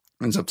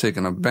 Ends up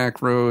taking a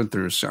back road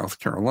through South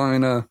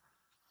Carolina,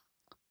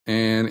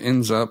 and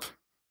ends up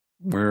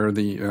where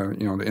the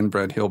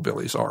inbred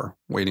hillbillies are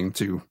waiting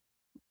to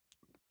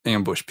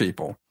ambush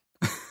people.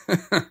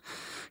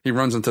 He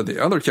runs into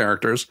the other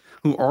characters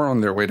who are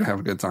on their way to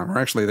have a good time. Or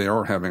actually, they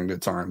are having a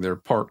good time. They're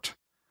parked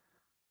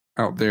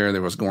out there. They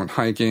was going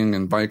hiking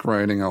and bike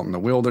riding out in the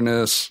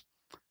wilderness.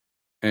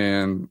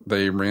 And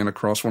they ran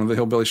across one of the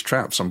hillbillies'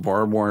 traps. Some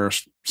barbed wire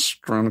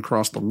strewn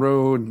across the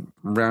road,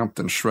 wrapped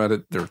and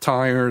shredded their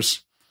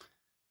tires.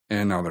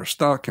 And now they're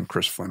stuck, and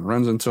Chris Flynn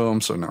runs into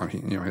them. So now he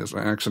has an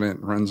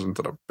accident, runs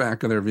into the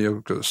back of their vehicle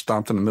because it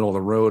stopped in the middle of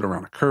the road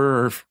around a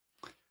curve.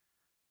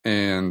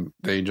 And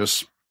they're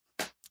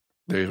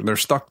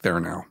stuck there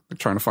now. They're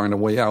trying to find a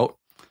way out.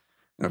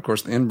 And of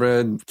course, the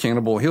inbred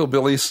cannibal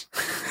hillbillies.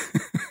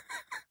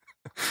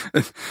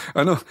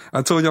 I know,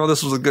 I told y'all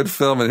this was a good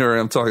film, and here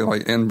I'm talking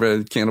like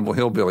inbred cannibal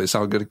hillbillies.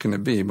 How good can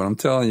it be? But I'm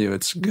telling you,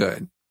 it's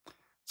good.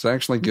 It's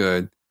actually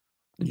good.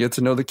 You get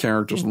to know the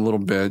characters a little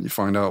bit. You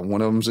find out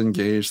one of them's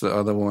engaged, the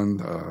other one,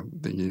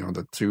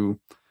 the two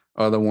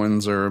other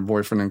ones are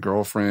boyfriend and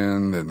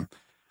girlfriend,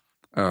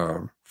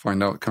 and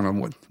find out kind of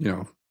what,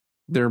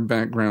 their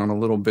background a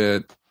little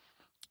bit.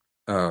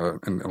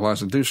 And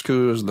Eliza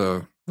Dushku is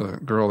the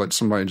girl that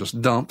somebody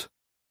just dumped.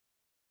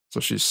 So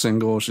she's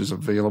single. She's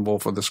available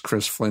for this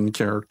Chris Flynn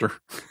character.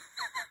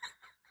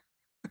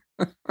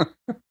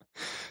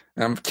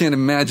 I can't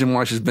imagine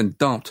why she's been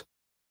dumped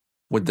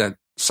with that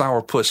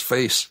sourpuss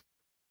face.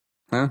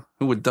 Huh?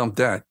 Who would dump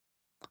that?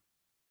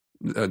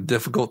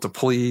 Difficult to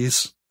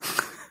please.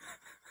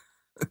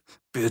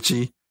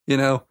 Bitchy.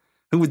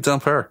 Who would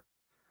dump her?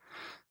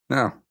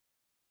 Now,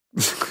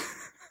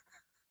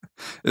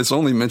 it's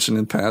only mentioned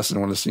in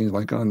passing when it seems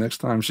like, next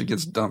time she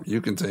gets dumped,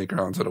 you can take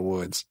her out into the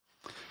woods.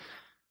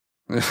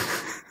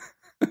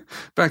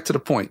 Back to the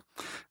point.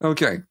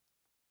 Okay.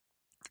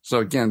 So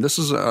again, this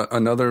is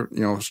another,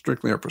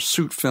 strictly a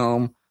pursuit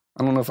film.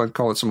 I don't know if I'd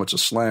call it so much a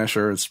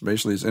slasher. It's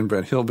basically these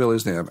inbred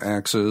hillbillies. They have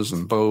axes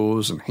and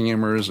bows and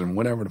hammers and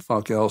whatever the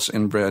fuck else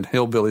inbred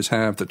hillbillies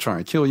have to try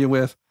and kill you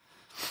with.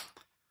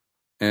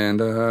 And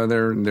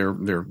they're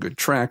good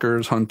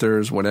trackers,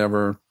 hunters,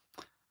 whatever.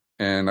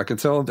 And I could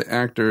tell the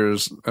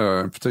actors,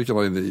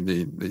 particularly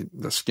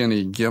the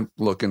skinny gimp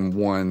looking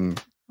one,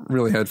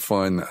 really had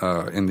fun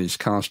in these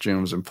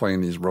costumes and playing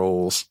these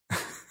roles.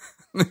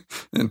 But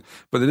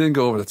they didn't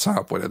go over the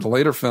top with it. The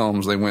later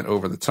films, they went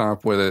over the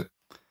top with it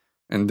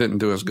and didn't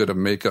do as good a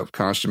makeup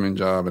costuming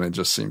job, and it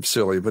just seemed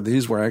silly. But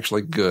these were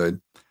actually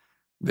good.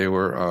 They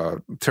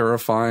were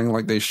terrifying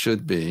like they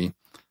should be,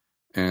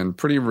 and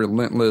pretty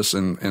relentless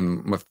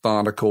and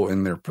methodical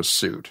in their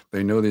pursuit.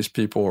 They know these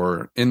people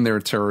are in their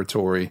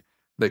territory.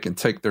 They can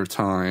take their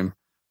time.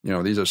 You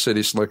know, these are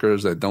city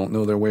slickers that don't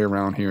know their way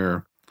around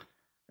here,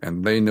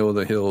 and they know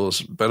the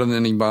hills better than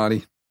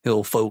anybody.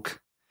 Hill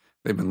folk.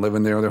 They've been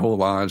living there their whole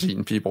lives,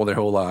 eating people their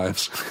whole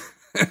lives.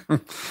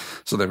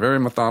 So they're very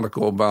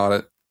methodical about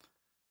it.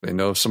 They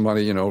know if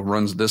somebody, you know,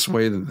 runs this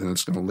way, then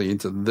it's going to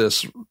lead to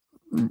this,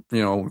 you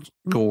know,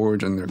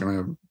 gorge, and they're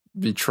going to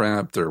be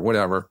trapped or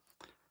whatever.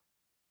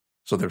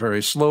 So they're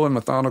very slow and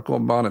methodical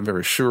about it,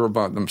 very sure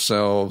about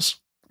themselves.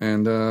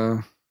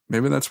 And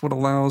maybe that's what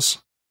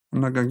allows,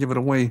 I'm not going to give it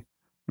away,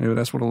 maybe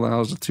that's what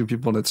allows the two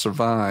people that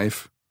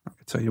survive. I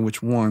can tell you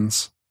which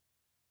ones.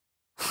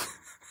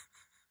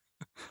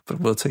 But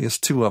we'll tell you it's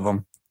two of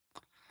them.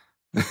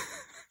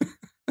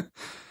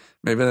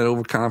 Maybe that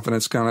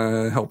overconfidence kind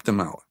of helped them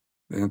out.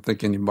 They didn't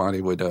think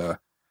anybody would,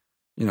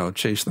 you know,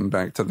 chase them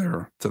back to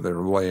their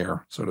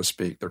lair, so to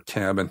speak, their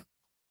cabin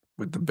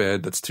with the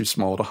bed that's too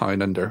small to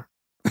hide under.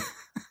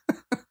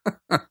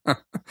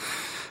 But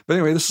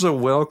anyway, this is a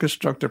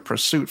well-constructed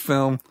pursuit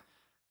film.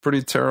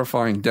 Pretty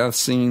terrifying death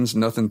scenes,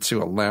 nothing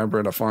too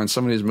elaborate. I find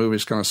some of these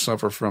movies kind of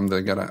suffer from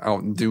they got to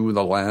outdo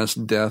the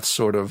last death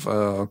sort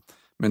of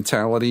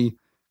mentality.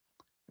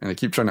 And they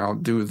keep trying to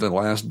outdo the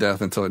last death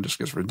until it just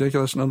gets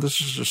ridiculous. No,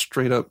 this is just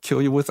straight up kill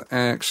you with an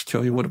axe,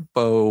 kill you with a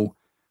bow,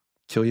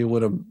 kill you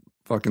with a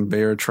fucking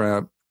bear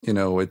trap. You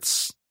know,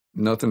 it's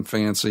nothing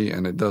fancy,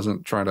 and it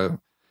doesn't try to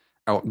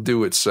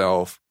outdo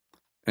itself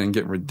and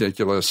get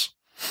ridiculous.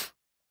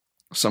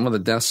 Some of the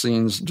death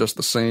scenes, just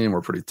the same,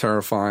 were pretty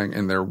terrifying,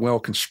 and they're well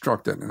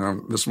constructed.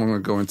 And this one I'm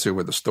going to go into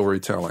with the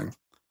storytelling.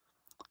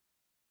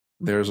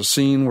 There's a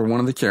scene where one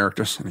of the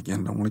characters, and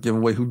again, don't want to give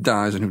away who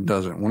dies and who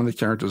doesn't. One of the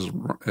characters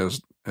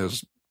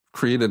has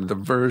created a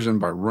diversion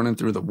by running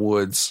through the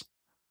woods,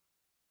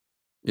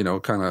 you know,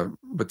 kind of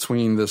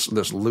between this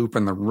loop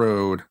and the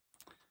road,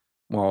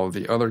 while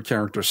the other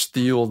characters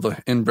steal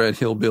the inbred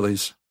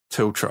hillbilly's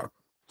tow truck,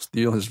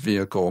 steal his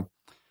vehicle,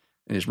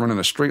 and he's running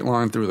a straight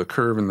line through the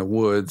curve in the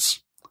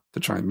woods to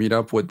try and meet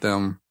up with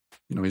them.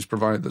 You know, he's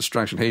provided the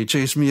distraction. Hey,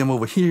 chase me, I'm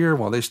over here,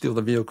 while they steal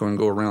the vehicle and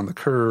go around the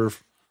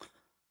curve.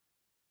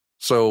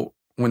 So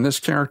when this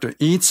character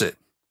eats it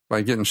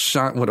by getting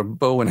shot with a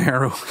bow and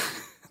arrow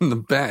in the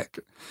back,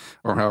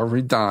 or however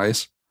he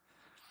dies,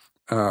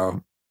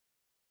 you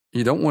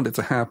don't want it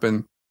to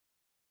happen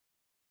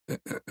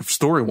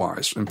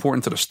story-wise,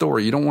 important to the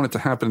story. You don't want it to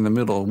happen in the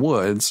middle of the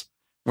woods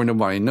where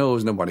nobody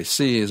knows, nobody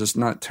sees. It's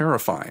not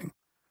terrifying.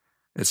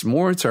 It's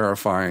more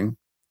terrifying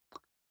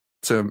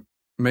to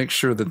make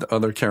sure that the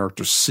other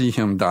characters see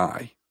him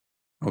die.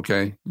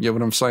 Okay? You get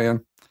what I'm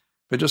saying?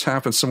 If it just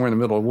happens somewhere in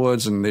the middle of the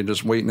woods and they're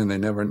just waiting and they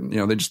never, you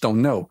know, they just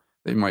don't know.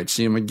 They might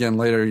see him again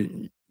later.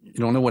 You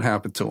don't know what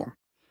happened to him.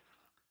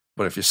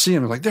 But if you see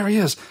him, like, there he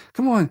is.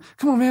 Come on,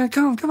 man,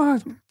 come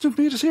on. Just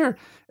meet us here.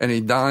 And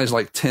he dies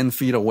like 10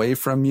 feet away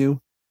from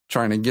you,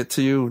 trying to get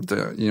to you.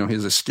 You know,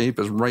 his escape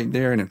is right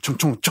there, and then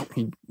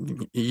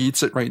he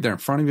eats it right there in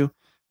front of you.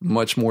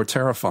 Much more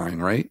terrifying,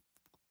 right?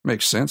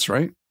 Makes sense,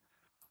 right?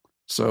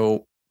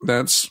 So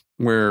that's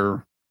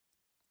where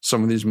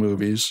some of these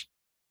movies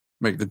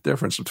make the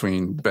difference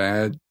between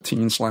bad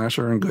teen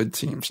slasher and good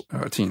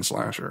teen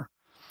slasher,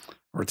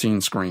 or teen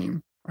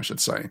scream, I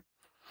should say.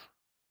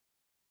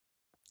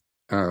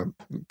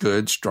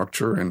 Good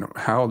structure and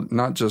how,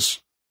 not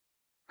just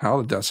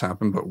how the deaths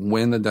happen, but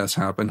when the deaths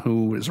happen,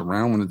 who is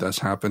around when the deaths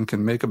happen,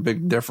 can make a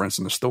big difference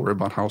in the story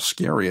about how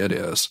scary it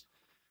is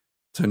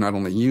to not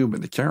only you,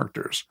 but the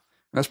characters.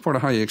 And that's part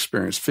of how you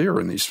experience fear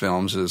in these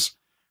films, is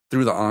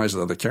through the eyes of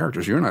the other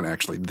characters. You're not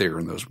actually there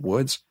in those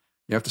woods.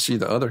 You have to see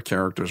the other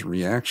character's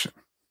reaction.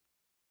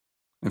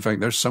 In fact,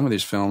 there's some of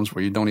these films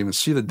where you don't even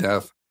see the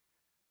death,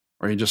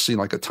 or you just see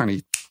like a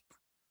tiny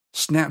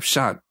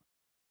snapshot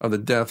of the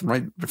death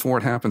right before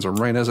it happens or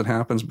right as it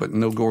happens, but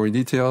no gory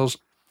details.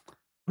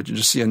 But you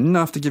just see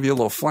enough to give you a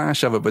little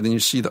flash of it, but then you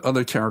see the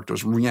other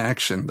character's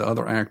reaction, the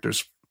other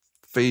actor's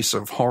face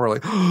of horror,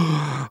 like,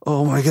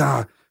 oh my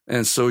God.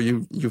 And so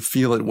you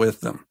feel it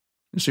with them.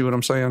 You see what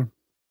I'm saying?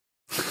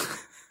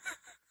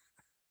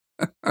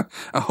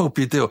 I hope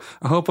you do.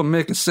 I hope I'm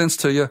making sense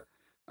to you.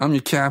 I'm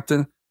your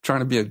captain, trying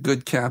to be a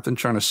good captain,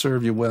 trying to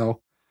serve you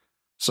well.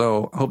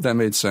 So I hope that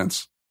made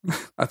sense.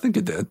 I think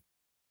it did.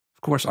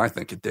 Of course, I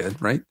think it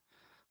did, right?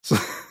 So,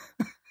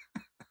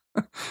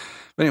 but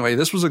anyway,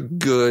 this was a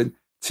good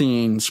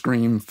teen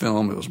scream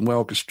film. It was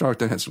well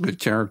constructed, had some good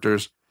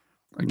characters.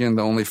 Again,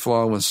 the only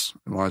flaw was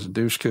Eliza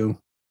Dushku.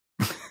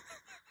 I'm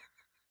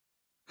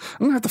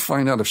going to have to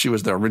find out if she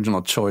was the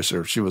original choice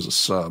or if she was a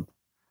sub.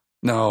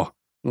 No,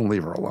 we'll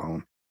leave her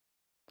alone.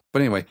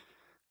 But anyway,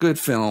 good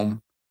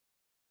film.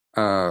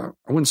 I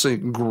wouldn't say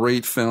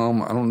great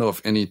film. I don't know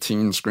if any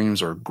teen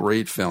screams are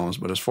great films,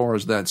 but as far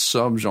as that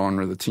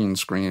subgenre, the teen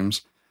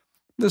screams,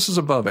 this is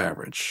above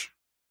average.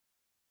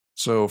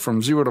 So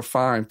from 0 to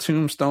 5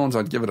 tombstones,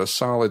 I'd give it a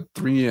solid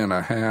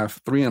 3.5,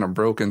 3 and a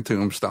broken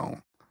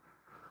tombstone.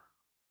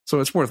 So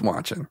it's worth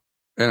watching.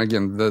 And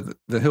again, the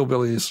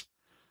hillbillies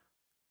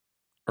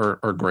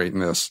are great in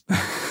this.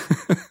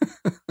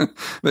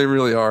 They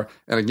really are.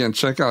 And again,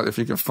 check out if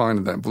you can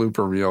find that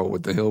blooper reel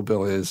with the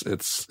hillbillies.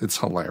 It's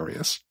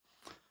hilarious.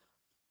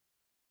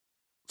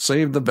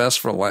 Save the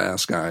best for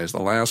last, guys.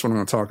 The last one I'm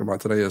going to talk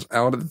about today is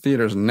out at the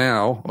theaters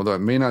now, although it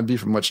may not be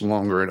for much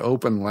longer. It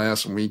opened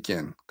last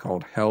weekend,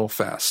 called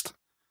Hellfest.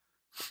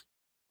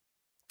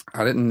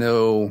 I didn't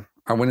know.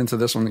 I went into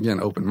this one,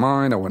 again, open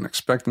mind. I wasn't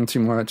expecting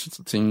too much. It's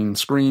a teen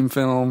scream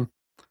film.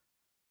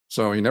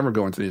 So you never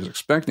go into these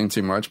expecting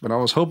too much, but I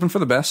was hoping for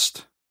the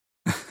best.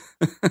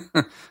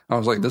 I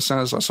was like, I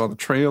saw the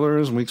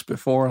trailers weeks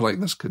before.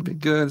 Like, this could be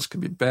good. This could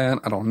be bad.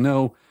 I don't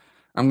know.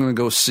 I'm going to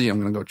go see. I'm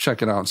going to go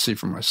check it out and see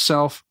for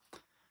myself.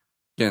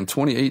 Again,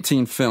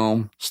 2018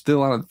 film,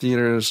 still out of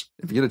theaters.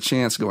 If you get a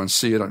chance, go and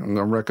see it. I'm going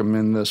to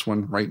recommend this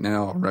one right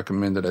now. I'll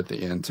recommend it at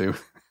the end, too.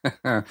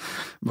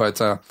 But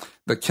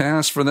the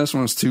cast for this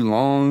one's too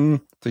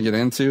long to get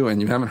into,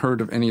 and you haven't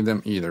heard of any of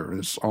them either.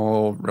 It's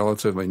all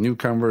relatively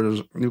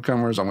newcomers.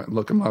 I went and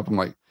looked them up. I'm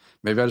like,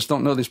 maybe I just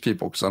don't know these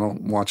people because I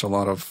don't watch a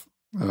lot of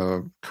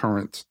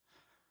current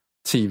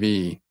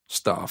TV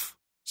stuff.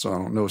 So I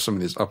don't know some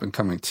of these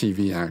up-and-coming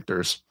TV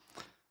actors.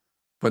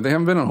 But they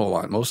haven't been in a whole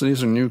lot. Most of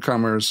these are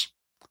newcomers.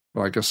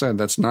 Like I said,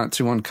 that's not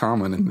too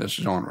uncommon in this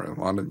genre.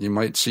 You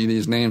might see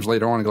these names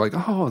later on and go like,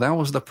 oh, that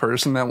was the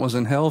person that was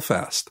in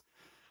Hellfest.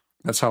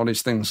 That's how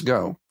these things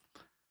go.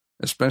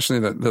 Especially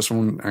that this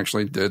one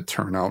actually did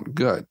turn out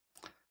good.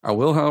 I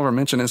will, however,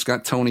 mention it's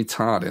got Tony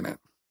Todd in it.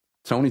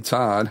 Tony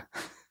Todd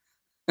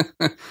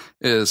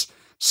is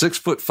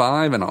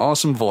 6'5" and an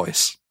awesome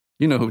voice.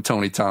 You know who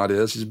Tony Todd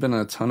is. He's been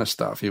in a ton of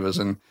stuff. He was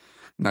in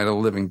Night of the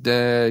Living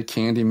Dead,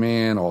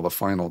 Candyman, all the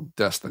Final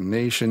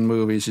Destination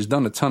movies. He's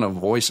done a ton of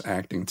voice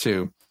acting,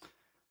 too.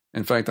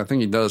 In fact, I think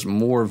he does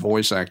more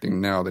voice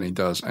acting now than he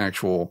does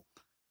actual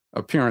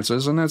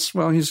appearances. And that's,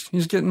 well, he's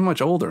getting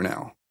much older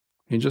now.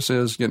 He just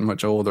is getting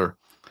much older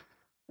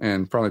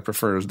and probably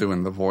prefers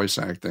doing the voice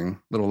acting, a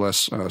little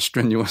less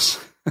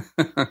strenuous.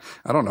 I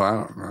don't know.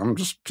 I'm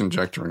just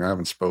conjecturing. I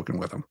haven't spoken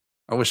with him.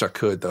 I wish I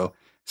could, though.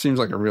 Seems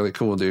like a really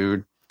cool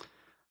dude.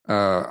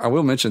 I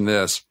will mention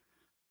this.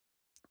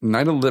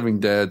 Night of the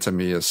Living Dead, to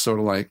me, is sort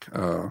of like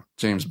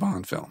James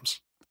Bond films.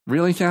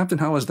 Really, Captain?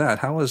 How is that?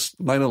 How is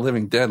Night of the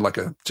Living Dead like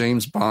a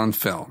James Bond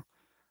film?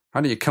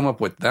 How do you come up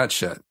with that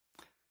shit?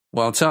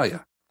 Well, I'll tell you.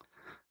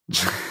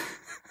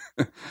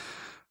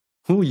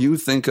 Who you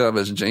think of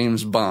as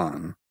James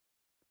Bond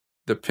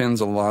depends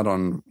a lot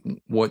on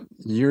what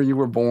year you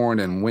were born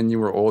and when you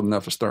were old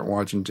enough to start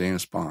watching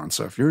James Bond.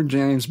 So if you're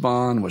James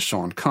Bond with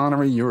Sean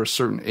Connery, you're a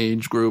certain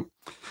age group.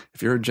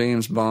 If you're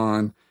James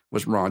Bond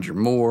with Roger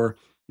Moore,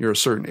 you're a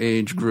certain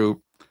age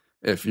group.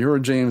 If you're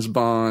a James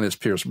Bond as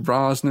Pierce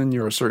Brosnan,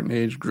 you're a certain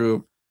age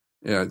group.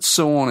 Yeah,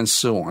 so on and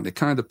so on. It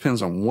kind of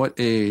depends on what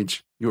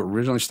age you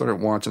originally started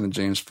watching the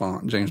James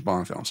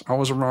Bond films. I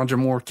was a Roger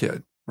Moore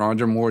kid.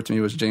 Roger Moore to me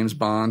was James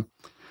Bond.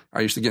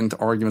 I used to get into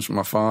arguments with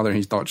my father, and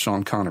he thought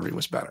Sean Connery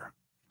was better.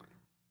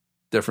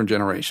 Different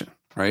generation,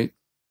 right?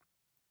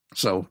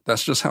 So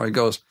that's just how it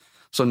goes.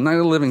 So Night of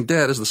the Living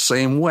Dead is the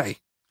same way.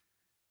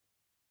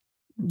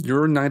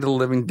 Your Night of the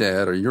Living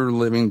Dead or your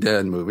Living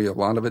Dead movie, a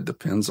lot of it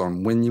depends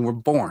on when you were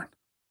born.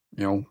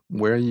 You know,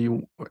 where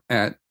you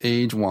at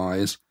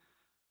age-wise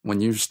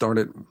when you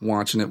started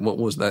watching it, what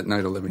was that Night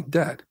of the Living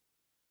Dead?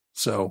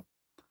 So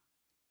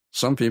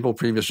some people,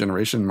 previous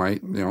generation,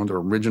 might, the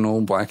original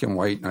black and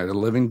white Night of the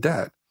Living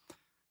Dead.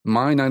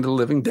 My Night of the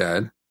Living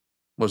Dead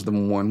was the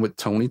one with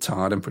Tony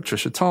Todd and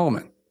Patricia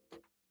Tallman.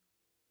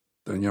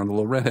 The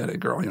little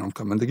redheaded girl, I'm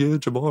coming to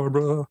get you,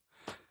 Barbara.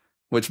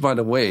 Which, by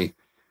the way,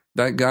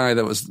 that guy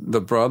that was the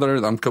brother,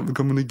 I'm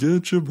coming to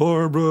get you,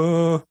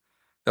 Barbara,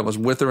 that was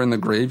with her in the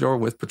graveyard,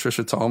 with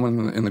Patricia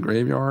Tallman in the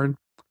graveyard.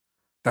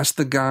 That's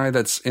the guy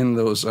that's in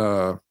those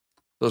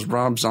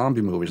Rob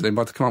Zombie movies. They're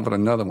about to come up with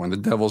another one, The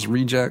Devil's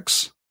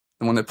Rejects.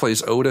 The one that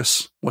plays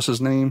Otis. What's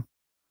his name?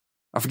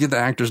 I forget the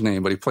actor's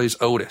name, but he plays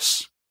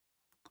Otis.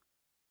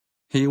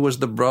 He was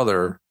the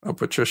brother of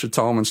Patricia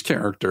Tallman's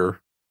character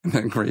in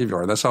that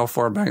graveyard. That's how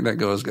far back that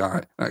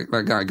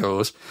guy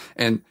goes.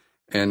 And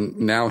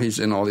now he's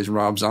in all these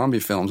Rob Zombie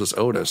films as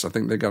Otis. I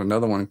think they got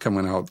another one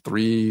coming out,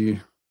 three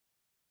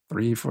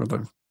for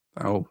the,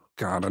 oh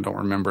God, I don't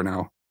remember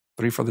now.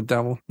 3 for the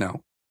Devil?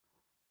 No.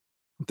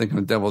 I'm thinking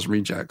of Devil's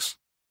Rejects.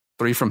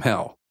 3 from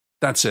Hell.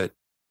 That's it.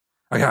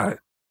 I got it.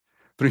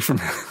 3 from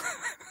Hell.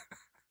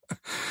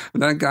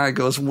 That guy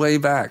goes way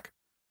back.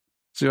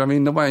 See what I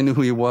mean? Nobody knew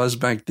who he was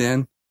back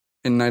then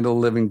in Night of the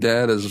Living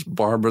Dead as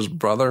Barbara's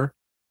brother.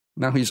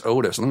 Now he's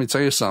Otis. Let me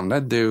tell you something.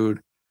 That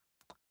dude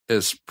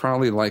is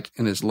probably like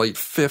in his late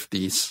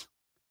 50s.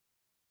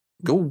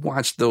 Go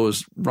watch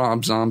those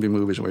Rob Zombie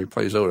movies where he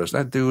plays Otis.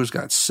 That dude's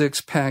got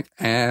 6-pack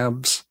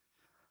abs,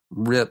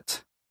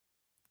 ripped.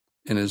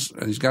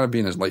 he's got to be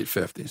in his late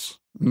 50s.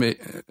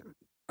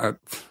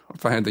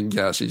 If I had to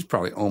guess, he's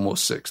probably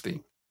almost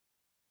 60.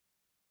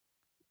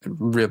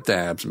 Ripped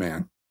abs,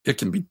 man. It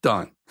can be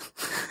done.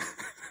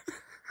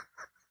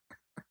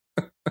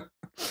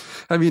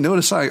 Have you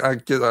noticed I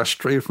get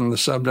stray from the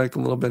subject a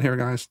little bit here,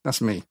 guys? That's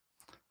me.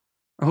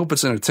 I hope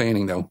it's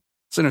entertaining, though.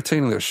 It's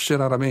entertaining the shit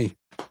out of me.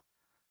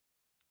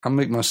 I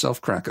make myself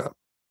crack up.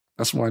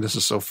 That's why this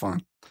is so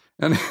fun.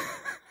 And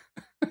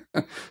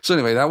so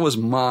anyway, that was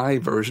my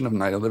version of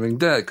Night of the Living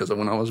Dead, because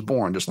when I was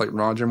born, just like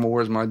Roger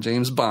Moore is my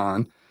James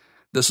Bond,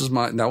 that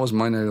was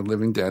my Night of the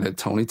Living Dead. It had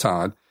Tony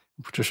Todd,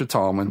 Patricia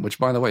Tallman, which,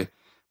 by the way,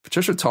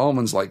 Patricia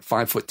Tallman's like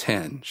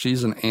 5'10".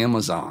 She's an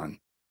Amazon.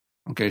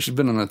 Okay, she's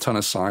been in a ton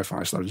of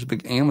sci-fi stuff. She's a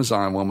big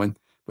Amazon woman,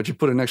 but you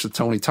put her next to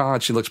Tony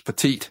Todd, she looks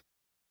petite.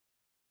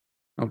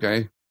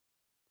 Okay.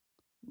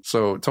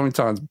 So Tony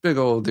Todd's big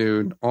old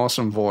dude,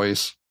 awesome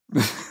voice.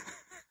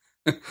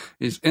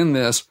 He's in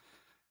this,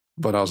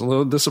 but I was a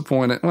little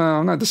disappointed. Well,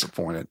 I'm not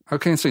disappointed. I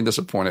can't say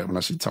disappointed when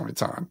I see Tony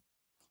Todd.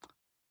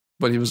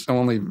 But he was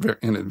only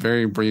in it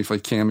very briefly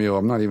cameo.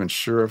 I'm not even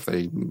sure if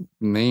they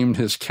named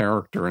his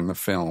character in the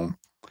film.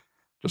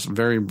 Just a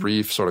very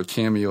brief sort of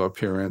cameo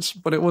appearance,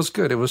 but it was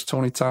good. It was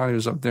Tony Todd. He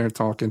was up there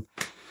talking.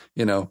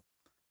 You know,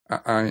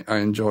 I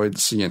enjoyed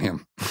seeing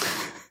him.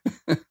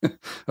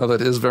 Although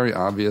it is very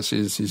obvious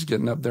he's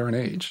getting up there in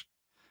age.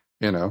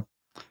 You know,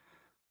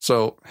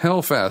 so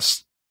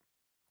Hellfest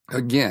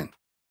again.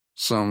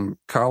 Some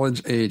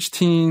college age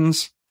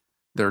teens.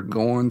 They're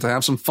going to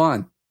have some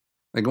fun.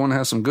 They're going to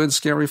have some good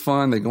scary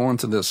fun. They go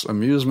into this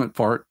amusement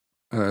park.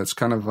 It's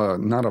kind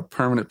of not a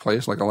permanent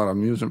place like a lot of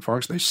amusement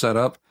parks. They set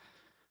up.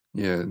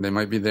 Yeah, they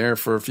might be there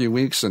for a few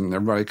weeks and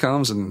everybody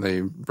comes and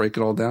they break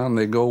it all down and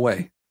they go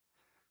away.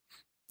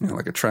 You know,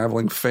 like a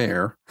traveling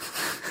fair.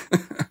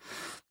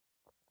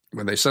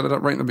 When they set it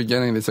up right in the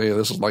beginning, they tell you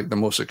this is like the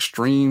most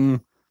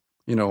extreme,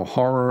 you know,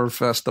 horror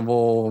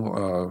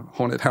festival,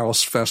 haunted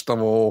house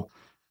festival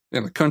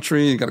in the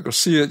country. You got to go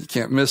see it. You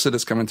can't miss it.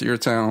 It's coming to your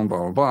town, blah,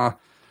 blah, blah.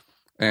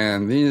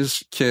 And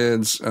these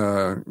kids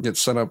get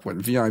set up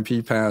with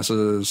VIP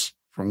passes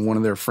from one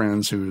of their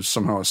friends who's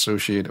somehow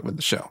associated with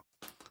the show.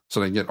 So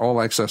they get all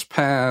access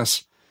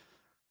pass,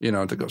 you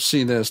know, to go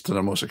see this, to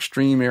the most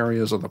extreme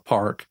areas of the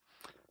park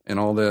and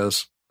all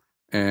this.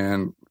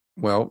 And,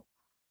 well,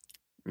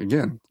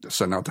 again, just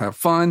setting out to have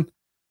fun,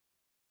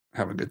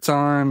 have a good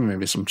time,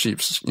 maybe some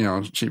cheap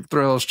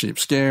thrills, cheap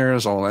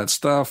scares, all that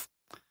stuff.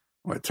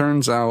 Well, it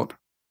turns out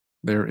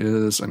there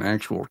is an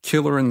actual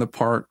killer in the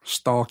park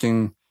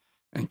stalking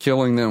and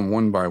killing them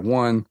one by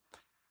one.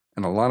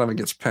 And a lot of it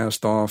gets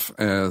passed off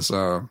as,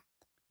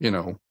 you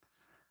know,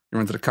 you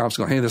run to the cops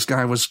going, hey, this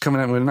guy was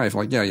coming at me with a knife. I'm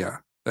like, yeah,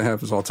 that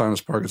happens all the time in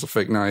this park. It's a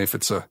fake knife.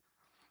 It's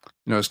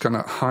it's kind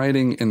of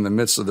hiding in the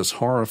midst of this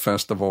horror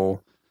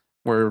festival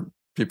where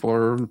people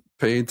are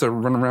paid to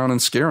run around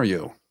and scare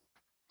you.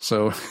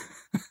 So,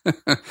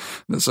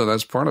 so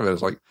that's part of it.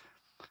 It's like,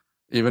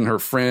 even her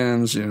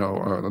friends, you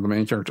know, the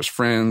main character's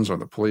friends or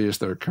the police,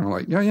 they're kind of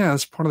like, yeah,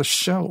 it's part of the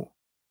show.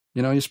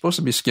 You know, you're supposed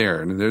to be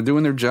scared and they're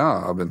doing their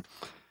job.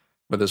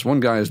 But this one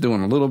guy is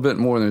doing a little bit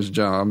more than his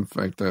job. In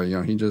fact,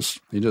 he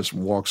just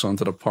walks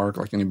onto the park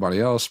like anybody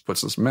else,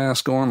 puts this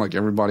mask on like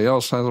everybody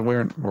else has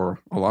wearing, or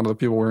a lot of the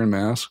people wearing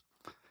masks,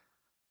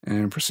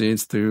 and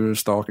proceeds to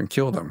stalk and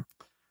kill them.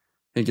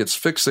 He gets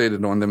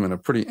fixated on them in a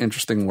pretty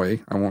interesting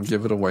way. I won't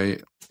give it away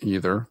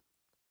either,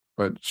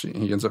 but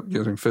he ends up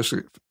getting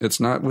fixated. It's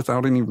not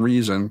without any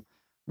reason,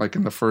 like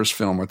in the first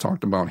film I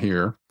talked about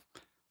here.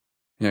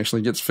 He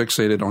actually gets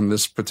fixated on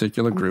this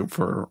particular group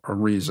for a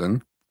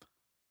reason.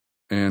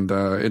 And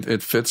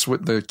it fits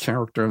with the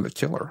character of the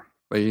killer.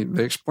 They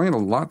explain a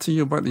lot to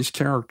you about these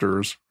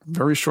characters,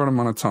 very short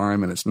amount of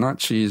time, and it's not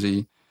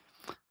cheesy.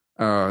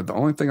 The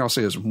only thing I'll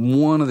say is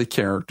one of the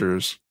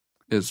characters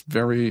is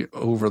very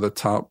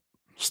over-the-top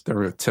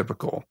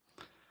stereotypical.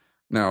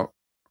 Now,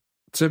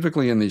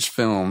 typically in these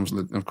films,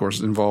 that of course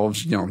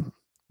involves young,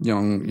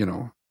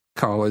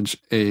 college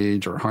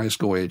age or high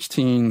school age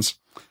teens.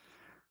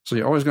 So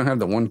you're always going to have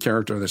the one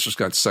character that's just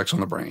got sex on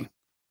the brain,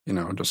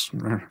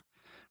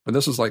 but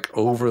this is like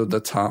over the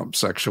top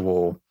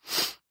sexual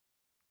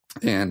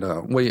and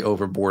way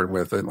overboard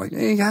with it. Like,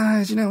 hey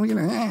guys, we're gonna, we're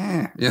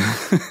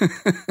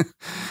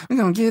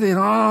gonna get it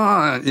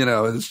on.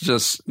 It's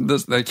just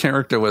that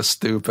character was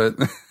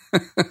stupid.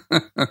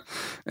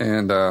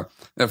 And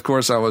of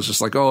course, I was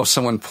just like, oh,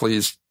 someone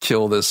please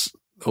kill this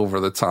over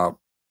the top,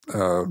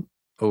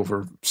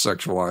 over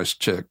sexualized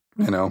chick.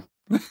 I'm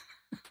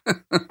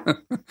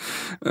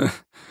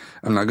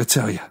not gonna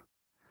tell you.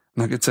 I'm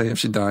not gonna tell you if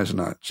she dies or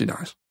not. She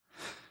dies.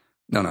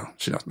 No,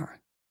 she does not.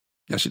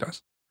 Yeah, she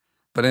does.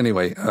 But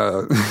anyway,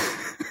 of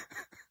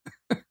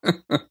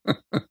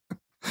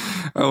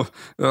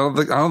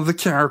the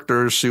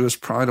characters, she was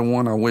probably the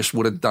one I wish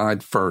would have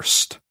died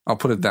first. I'll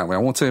put it that way. I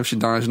won't tell you if she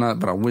dies or not,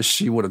 but I wish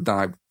she would have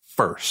died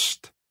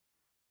first.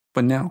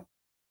 But no,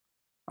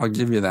 I'll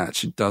give you that.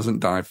 She doesn't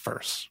die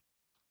first.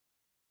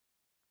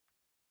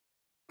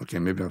 Okay,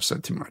 maybe I've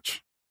said too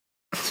much.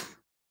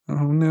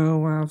 Oh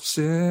no, I've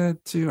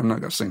said too. I'm not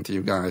going to sing to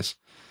you guys.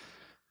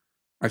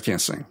 I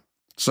can't sing.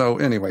 So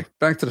anyway,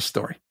 back to the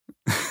story.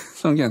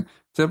 So again,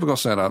 typical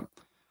setup.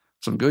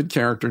 Some good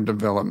character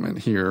development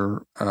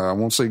here. I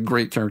won't say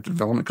great character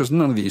development because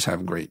none of these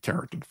have great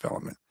character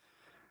development.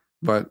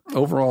 But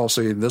overall, I'll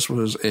say this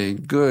was a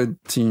good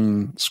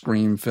teen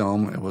Scream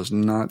film. It was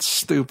not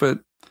stupid.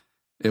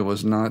 It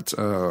was not,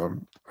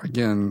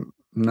 again,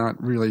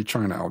 not really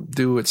trying to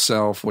outdo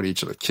itself with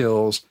each of the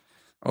kills.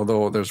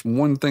 Although there's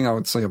one thing I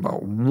would say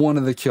about one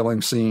of the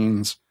killing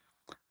scenes,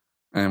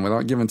 and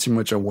without giving too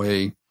much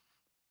away,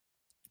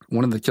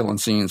 one of the killing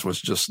scenes was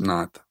just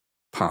not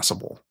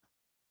possible.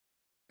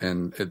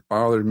 And it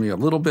bothered me a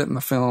little bit in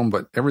the film,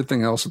 but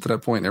everything else up to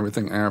that point,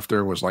 everything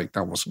after was like,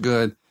 that was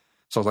good.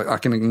 So I was like, I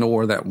can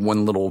ignore that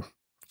one little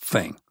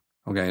thing.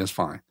 Okay, it's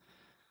fine.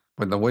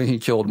 But the way he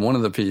killed one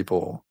of the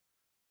people,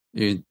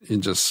 it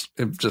just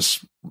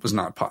was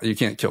not possible. You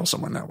can't kill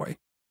someone that way.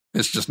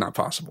 It's just not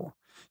possible.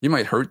 You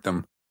might hurt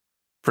them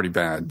pretty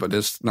bad, but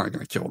it's not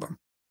going to kill them.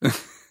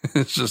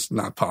 It's just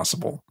not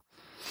possible.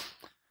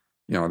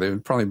 You know, they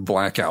would probably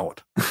black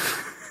out.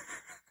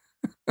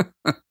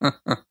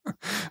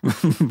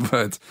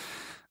 But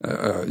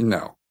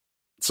no.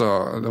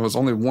 So there was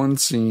only one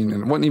scene,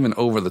 and it wasn't even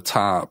over the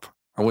top.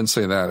 I wouldn't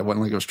say that. It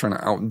wasn't like it was trying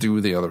to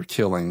outdo the other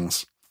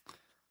killings.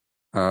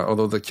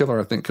 Although the killer,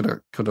 I think,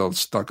 could have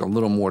stuck a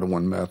little more to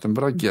one method,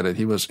 but I get it.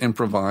 He was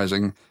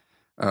improvising.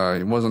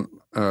 He wasn't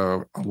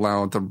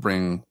allowed to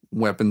bring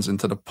weapons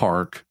into the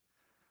park.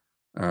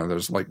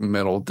 There's like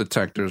metal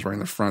detectors right in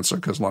the front, so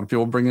because a lot of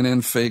people bringing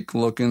in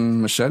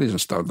fake-looking machetes and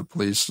stuff. The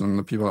police and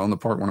the people out in the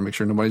park want to make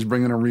sure nobody's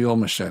bringing a real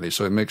machete,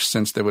 so it makes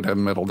sense they would have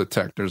metal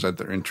detectors at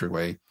their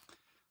entryway.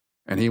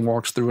 And he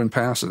walks through and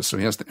passes, so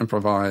he has to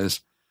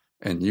improvise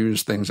and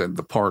use things at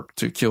the park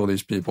to kill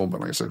these people.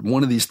 But like I said,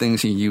 one of these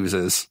things he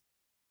uses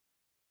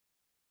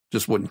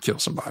just wouldn't kill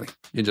somebody.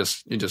 You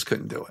just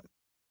couldn't do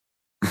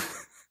it.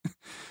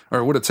 Or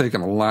it would have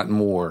taken a lot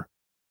more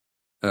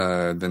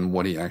than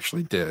what he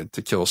actually did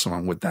to kill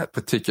someone with that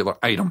particular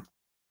item.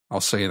 I'll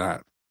say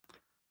that.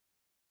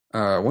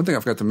 One thing I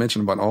forgot to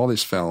mention about all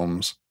these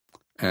films,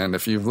 and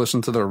if you've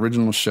listened to the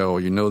original show,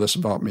 you know this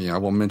about me. I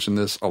will mention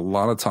this a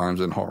lot of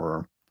times in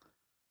horror.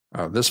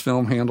 This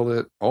film handled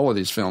it. All of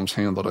these films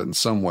handled it in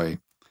some way.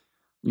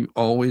 You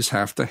always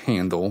have to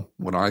handle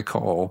what I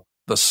call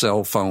the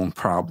cell phone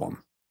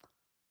problem.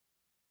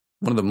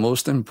 One of the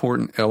most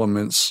important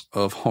elements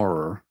of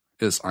horror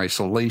is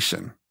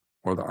isolation,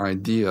 or the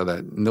idea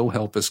that no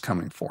help is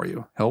coming for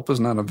you. Help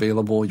is not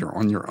available. You're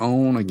on your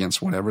own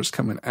against whatever's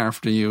coming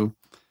after you.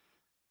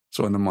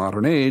 So in the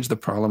modern age, the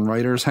problem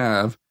writers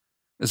have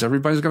is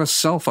everybody's got a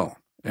cell phone.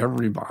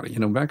 Everybody. You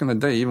know, back in the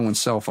day, even when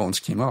cell phones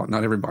came out,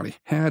 not everybody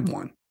had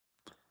one.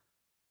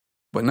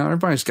 But now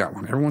everybody's got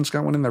one. Everyone's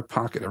got one in their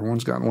pocket.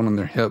 Everyone's got one on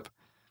their hip.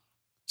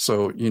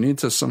 So you need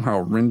to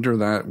somehow render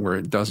that where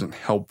it doesn't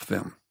help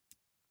them.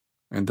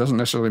 And it doesn't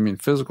necessarily mean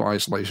physical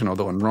isolation,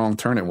 although in Wrong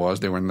Turn it was.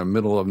 They were in the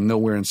middle of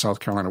nowhere in South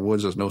Carolina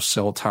woods. There's no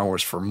cell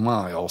towers for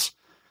miles.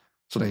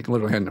 So they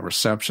literally had no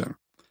reception.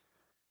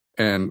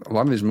 And a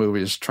lot of these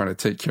movies try to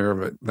take care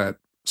of that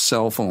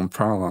cell phone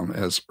problem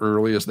as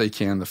early as they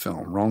can in the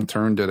film. Wrong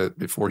Turn did it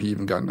before he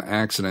even got in an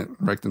accident,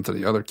 wrecked into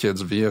the other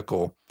kid's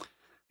vehicle.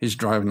 He's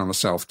driving on the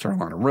South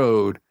Carolina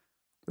road,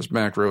 this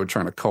back road,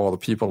 trying to call the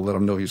people to let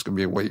him know he's going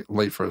to be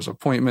late for his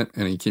appointment,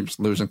 and he keeps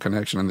losing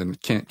connection and then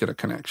can't get a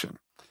connection.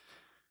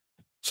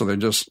 So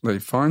they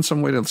find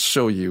some way to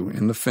show you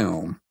in the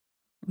film,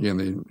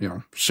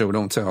 show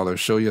don't tell. They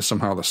show you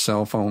somehow the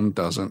cell phone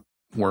doesn't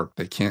work.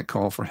 They can't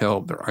call for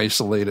help. They're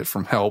isolated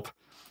from help.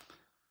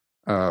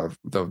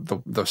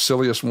 The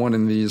silliest one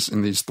in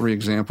these three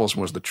examples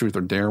was the Truth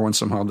or Dare one.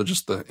 Somehow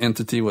the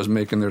entity was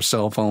making their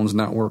cell phones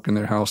not work in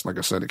their house. Like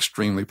I said,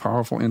 extremely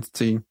powerful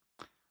entity.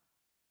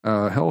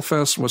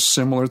 Hellfest was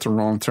similar to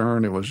Wrong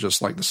Turn. It was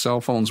just like the cell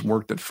phones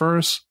worked at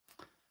first,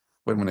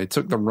 but when they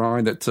took the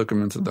ride that took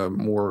them into the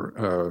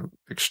more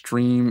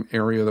extreme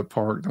area of the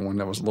park, the one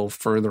that was a little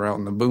further out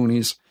in the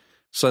boonies,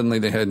 suddenly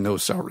they had no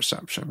cell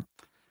reception.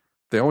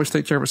 They always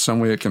take care of it some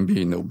way. It can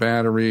be no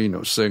battery,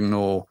 no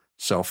signal.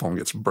 Cell phone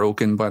gets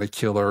broken by the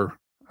killer,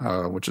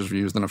 which is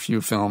used in a few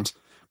films,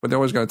 but they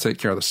always got to take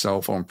care of the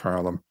cell phone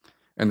problem.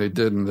 And they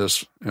did in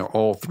this,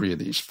 all three of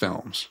these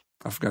films.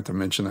 I forgot to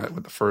mention that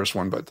with the first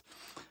one, but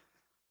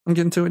I'm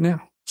getting to it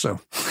now. So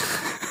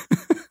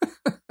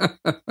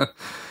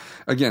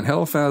again,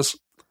 Hellfest,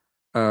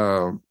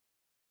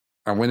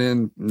 I went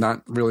in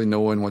not really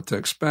knowing what to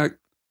expect,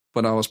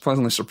 but I was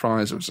pleasantly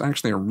surprised. It was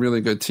actually a really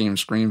good team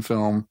Scream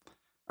film.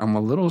 I'm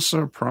a little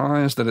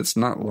surprised that it's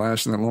not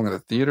lasting that long at the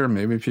theater.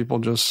 Maybe people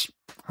just,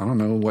 I don't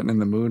know, wasn't in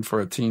the mood for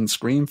a teen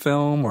Scream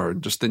film or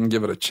just didn't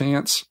give it a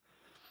chance.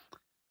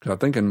 Because I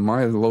think in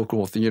my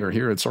local theater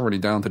here, it's already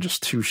down to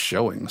just 2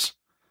 showings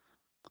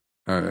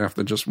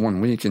after just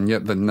 1 week. And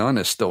yet The Nun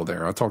is still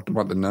there. I talked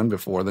about The Nun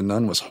before. The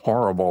Nun was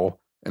horrible,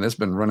 and it's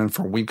been running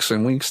for weeks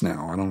and weeks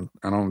now.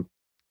 I don't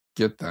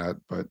get that,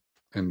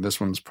 and this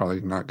one's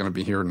probably not going to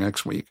be here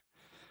next week.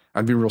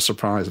 I'd be real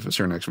surprised if it's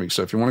here next week.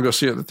 So if you want to go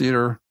see it at the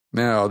theater,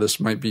 now, this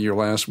might be your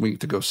last week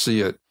to go see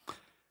it.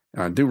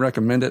 I do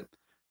recommend it.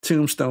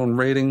 Tombstone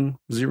rating,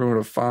 0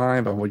 to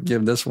 5, I would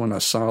give this one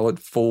a solid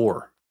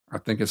 4. I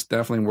think it's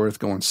definitely worth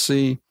going to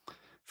see.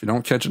 If you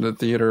don't catch it at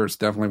the theater, it's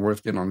definitely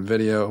worth getting on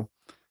video.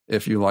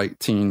 If you like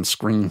teen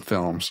screen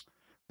films,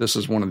 this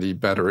is one of the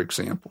better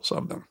examples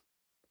of them.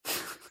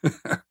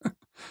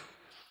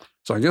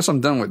 So I guess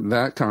I'm done with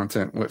that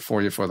content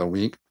for you for the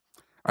week.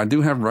 I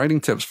do have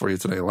writing tips for you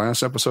today.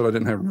 Last episode, I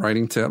didn't have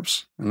writing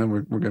tips, and then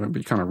we're going to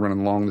be kind of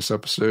running long this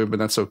episode, but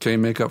that's okay.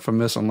 Make up for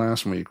missing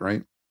last week,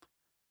 right?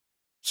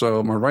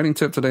 So my writing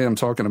tip today, I'm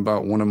talking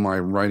about one of my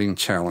writing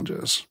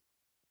challenges.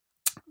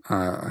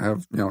 I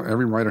have,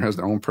 every writer has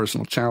their own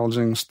personal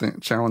challenges,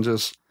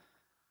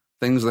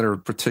 things that are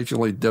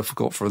particularly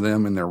difficult for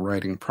them in their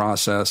writing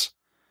process.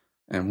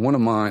 And one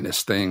of mine is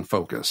staying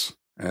focused.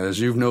 As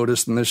you've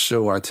noticed in this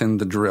show, I tend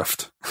to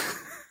drift.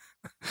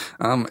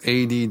 I'm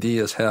ADD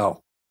as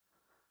hell.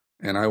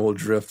 And I will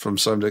drift from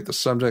subject to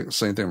subject.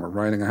 Same thing with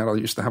writing. I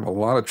used to have a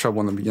lot of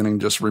trouble in the beginning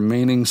just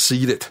remaining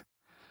seated.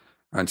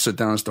 I'd sit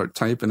down and start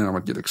typing, and I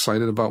would get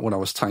excited about what I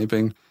was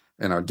typing,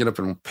 and I'd get up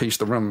and pace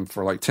the room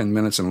for like 10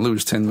 minutes and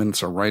lose 10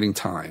 minutes of writing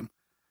time.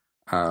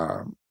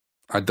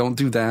 I don't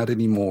do that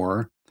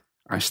anymore.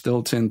 I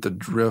still tend to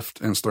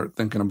drift and start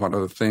thinking about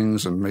other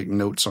things and make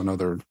notes on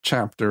other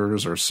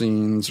chapters or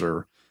scenes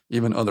or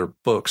even other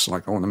books.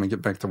 Like, let me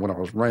get back to what I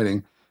was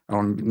writing. I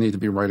don't need to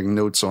be writing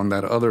notes on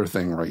that other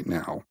thing right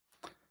now.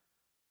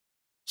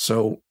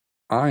 So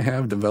I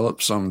have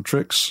developed some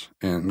tricks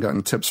and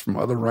gotten tips from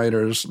other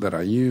writers that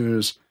I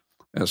use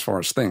as far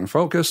as staying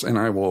focused, and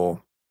I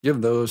will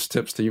give those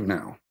tips to you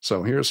now.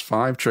 So here's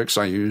 5 tricks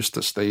I use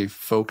to stay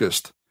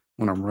focused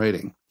when I'm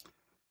writing.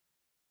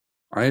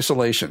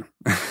 Isolation.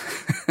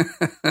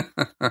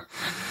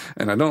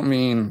 And I don't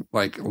mean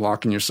like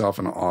locking yourself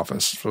in an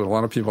office. For a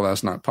lot of people,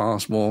 that's not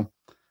possible.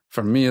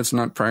 For me, it's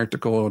not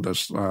practical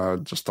just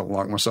to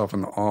lock myself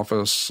in the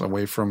office,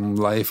 away from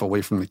life,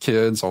 away from the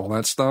kids, all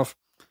that stuff.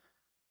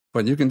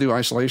 But you can do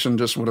isolation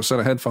just with a set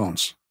of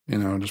headphones.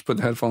 Just put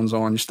the headphones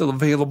on. You're still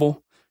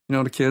available.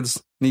 The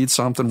kids need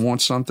something,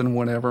 want something,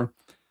 whatever.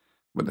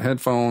 But the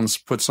headphones,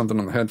 put something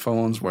on the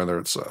headphones, whether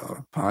it's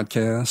a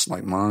podcast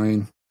like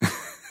mine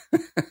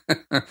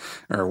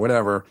or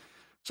whatever.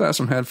 So have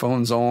some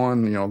headphones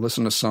on,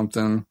 listen to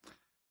something,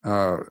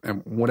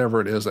 and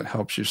whatever it is that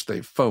helps you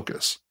stay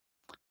focused.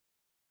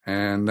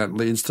 And that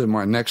leads to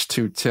my next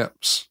 2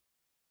 tips,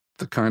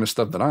 the kind of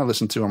stuff that I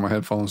listen to on my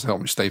headphones to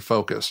help me stay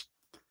focused.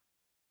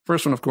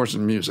 First one, of course, is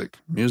music.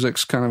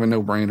 Music's kind of a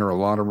no-brainer. A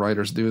lot of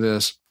writers do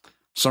this.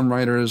 Some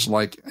writers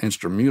like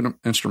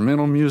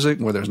instrumental music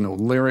where there's no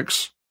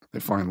lyrics. They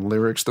find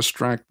lyrics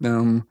distract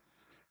them.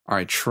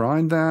 I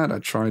tried that. I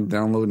tried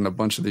downloading a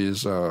bunch of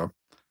these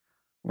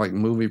like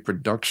movie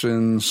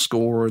production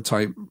score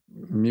type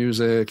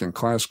music and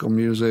classical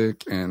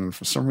music, and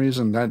for some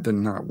reason that did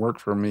not work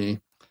for me.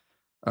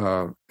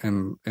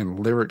 And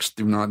lyrics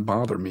do not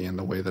bother me in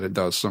the way that it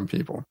does some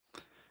people.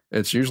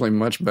 It's usually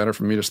much better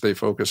for me to stay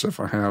focused if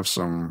I have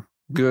some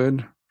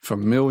good,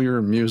 familiar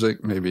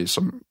music, maybe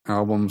some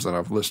albums that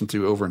I've listened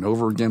to over and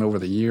over again over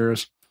the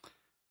years,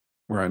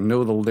 where I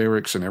know the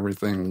lyrics and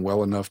everything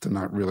well enough to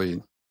not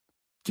really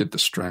get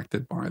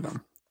distracted by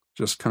them.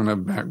 Just kind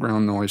of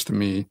background noise to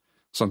me,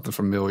 something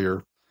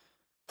familiar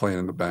playing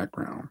in the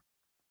background.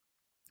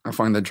 I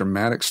find the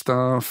dramatic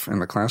stuff and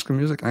the classical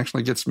music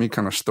actually gets me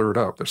kind of stirred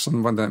up. There's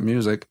something about that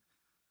music.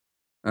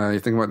 You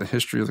think about the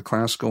history of the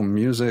classical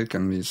music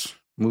and these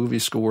movie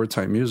score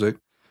type music,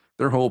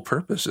 their whole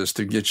purpose is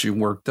to get you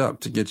worked up,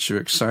 to get you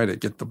excited,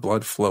 get the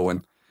blood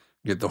flowing,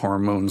 get the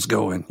hormones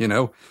going,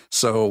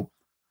 So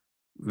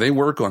they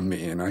work on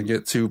me, and I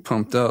get too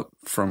pumped up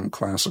from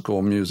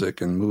classical music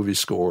and movie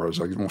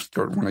scores. I want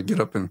to get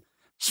up and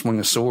swing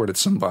a sword at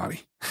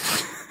somebody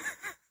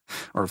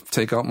or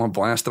take out my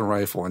blaster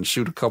rifle and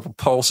shoot a couple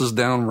pulses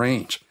down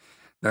range.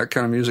 That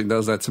kind of music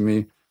does that to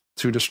me.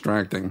 Too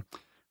distracting.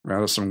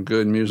 Rather some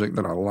good music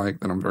that I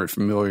like, that I'm very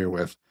familiar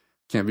with.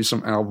 Can't be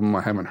some album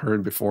I haven't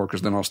heard before,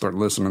 because then I'll start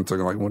listening to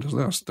like, what is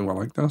this? Do I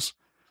like this?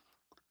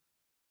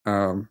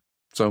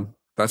 So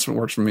that's what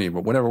works for me.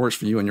 But whatever works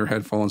for you in your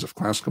headphones, if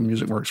classical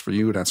music works for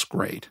you, that's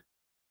great.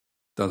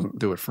 Doesn't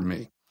do it for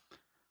me.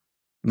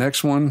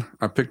 Next one,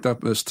 I picked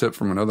up this tip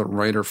from another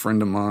writer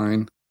friend of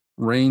mine,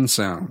 rain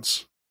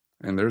sounds.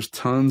 And there's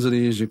tons of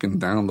these you can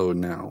download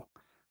now.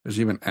 There's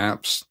even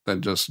apps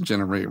that just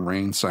generate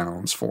rain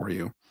sounds for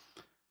you.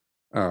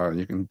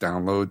 You can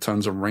download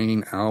tons of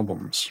rain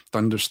albums,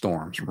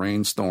 thunderstorms,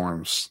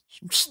 rainstorms,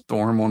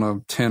 storm on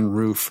a tin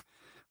roof,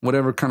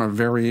 whatever kind of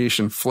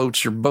variation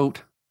floats your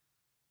boat,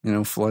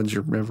 floods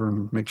your river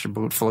and makes your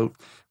boat float.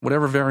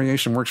 Whatever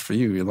variation works for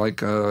you. You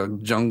like a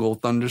jungle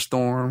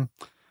thunderstorm,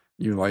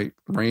 you like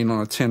rain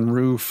on a tin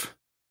roof,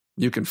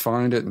 you can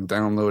find it and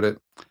download it.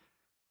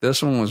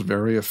 This one was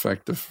very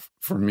effective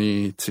for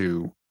me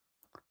to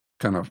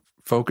kind of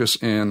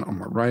focus in on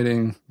my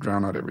writing,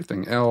 drown out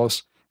everything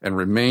else, and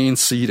remain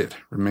seated,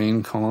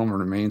 remain calm, and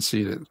remain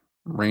seated.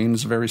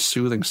 Rain's a very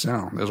soothing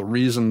sound. There's a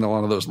reason a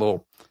lot of those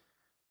little,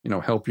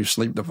 help you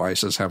sleep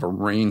devices have a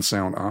rain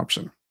sound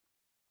option.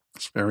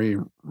 It's very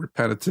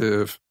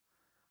repetitive,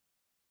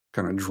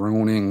 kind of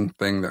droning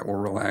thing that will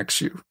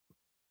relax you.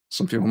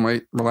 Some people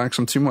might relax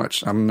them too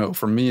much. I don't know.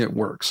 For me, it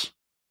works.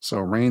 So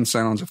rain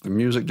sounds, if the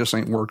music just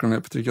ain't working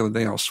that particular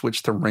day, I'll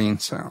switch to rain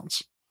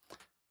sounds.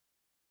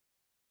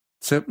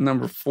 Tip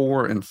number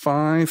 4 and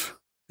 5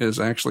 is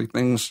actually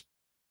things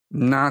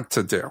not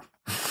to do.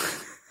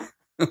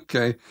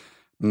 Okay?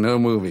 No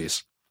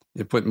movies.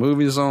 You put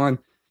movies on,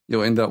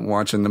 you'll end up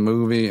watching the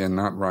movie and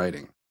not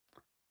writing.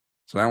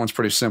 So that one's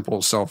pretty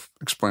simple,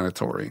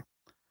 self-explanatory.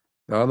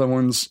 The other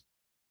ones,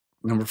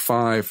 number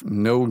 5,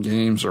 no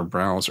games or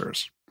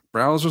browsers.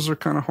 Browsers are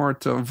kind of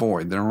hard to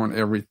avoid. They're on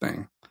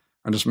everything.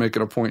 I just make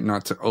it a point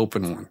not to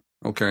open one,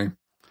 okay?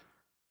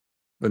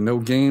 The no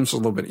games is a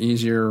little bit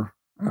easier.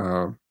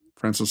 For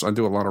instance, I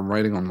do a lot of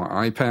writing on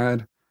my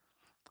iPad,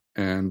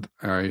 and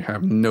I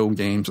have no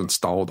games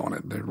installed on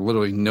it. There are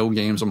literally no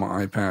games on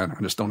my iPad.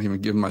 I just don't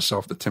even give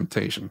myself the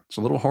temptation. It's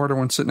a little harder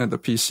when sitting at the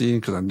PC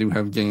because I do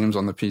have games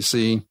on the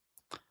PC.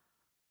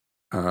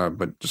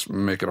 But just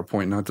make it a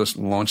point not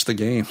to launch the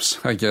games,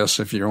 I guess,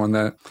 if you're on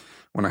that.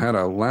 When I had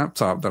a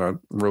laptop that I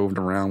roved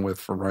around with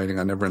for writing,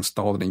 I never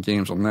installed any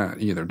games on that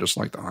either, just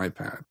like the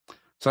iPad.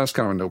 So that's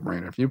kind of a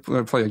no-brainer. If you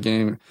play a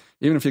game,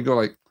 even if you go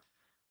like,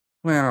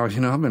 well,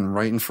 I've been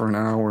writing for an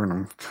hour and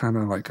I'm kind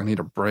of like, I need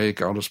a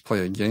break, I'll just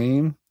play a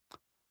game.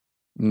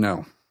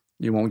 No,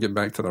 you won't get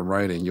back to the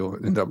writing.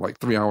 You'll end up like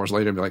 3 hours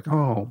later and be like,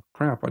 oh,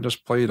 crap, I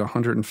just played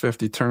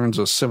 150 turns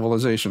of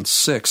Civilization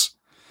 6.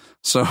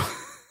 So,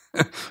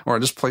 or I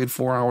just played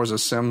 4 hours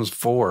of Sims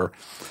 4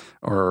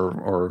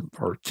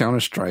 or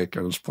Counter-Strike.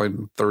 I just played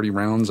 30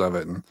 rounds of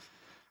it. And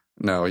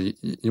no,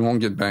 you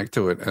won't get back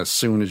to it as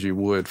soon as you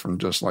would from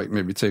just like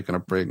maybe taking a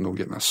break and go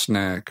getting a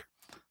snack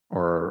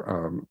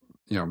or,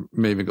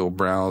 maybe go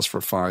browse for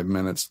 5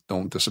 minutes.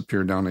 Don't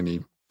disappear down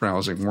any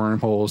browsing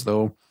wormholes,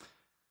 though.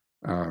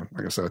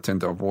 Like I said, I tend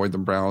to avoid the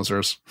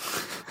browsers.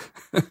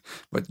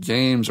 But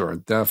games are a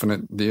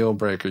definite deal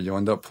breaker. You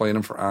end up playing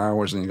them for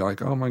hours, and you're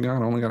like, oh my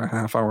God, I only got a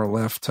half hour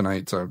left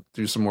tonight to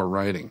do some more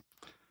writing.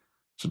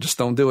 So just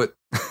don't do it.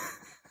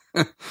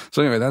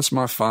 So anyway, that's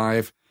my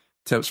 5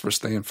 tips for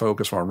staying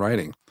focused while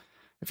writing.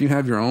 If you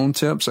have your own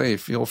tips, hey,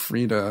 feel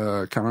free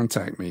to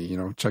contact me.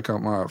 Check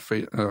out my our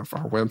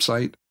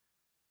website.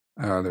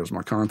 There's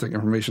my contact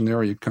information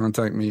there. You can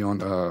contact me on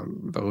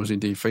the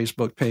OZD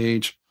Facebook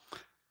page.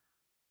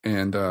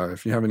 And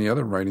if you have any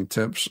other writing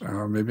tips,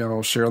 maybe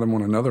I'll share them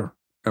on another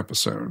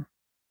episode.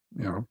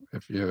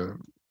 If you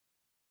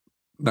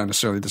not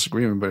necessarily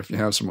disagree with me, but if you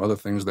have some other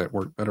things that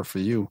work better for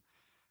you,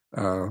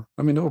 let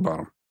me know about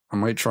them. I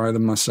might try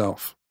them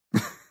myself.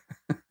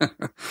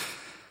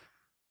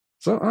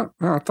 So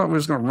I thought we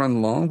was going to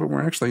run long, but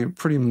we're actually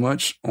pretty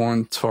much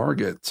on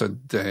target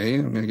today.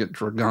 I'm going to get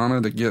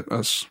Dragana to get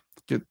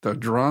the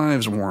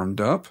drives warmed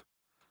up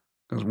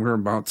because we're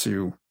about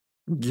to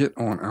get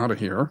on out of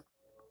here.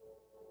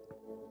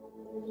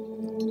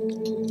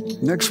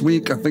 Next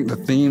week, I think the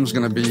theme's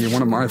going to be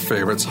one of my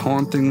favorites,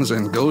 hauntings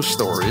and ghost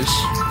stories.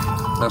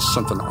 That's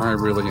something I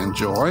really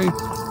enjoy.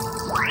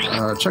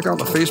 Check out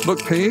the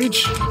Facebook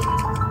page,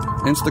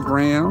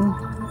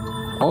 Instagram.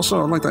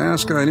 Also, I'd like to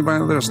ask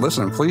anybody that's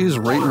listening, please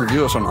rate and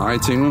review us on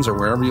iTunes or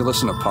wherever you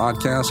listen to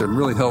podcasts. It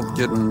really helps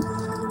getting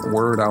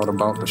word out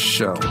about the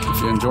show.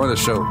 If you enjoy the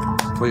show,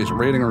 please,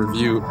 rating and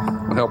review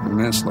will help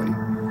immensely.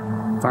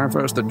 Time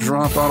for us to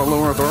drop out of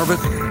low Earth orbit,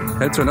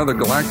 head to another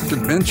galactic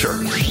adventure.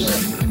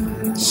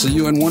 See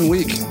you in 1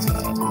 week.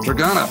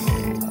 Dragana,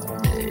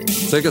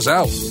 take us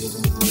out.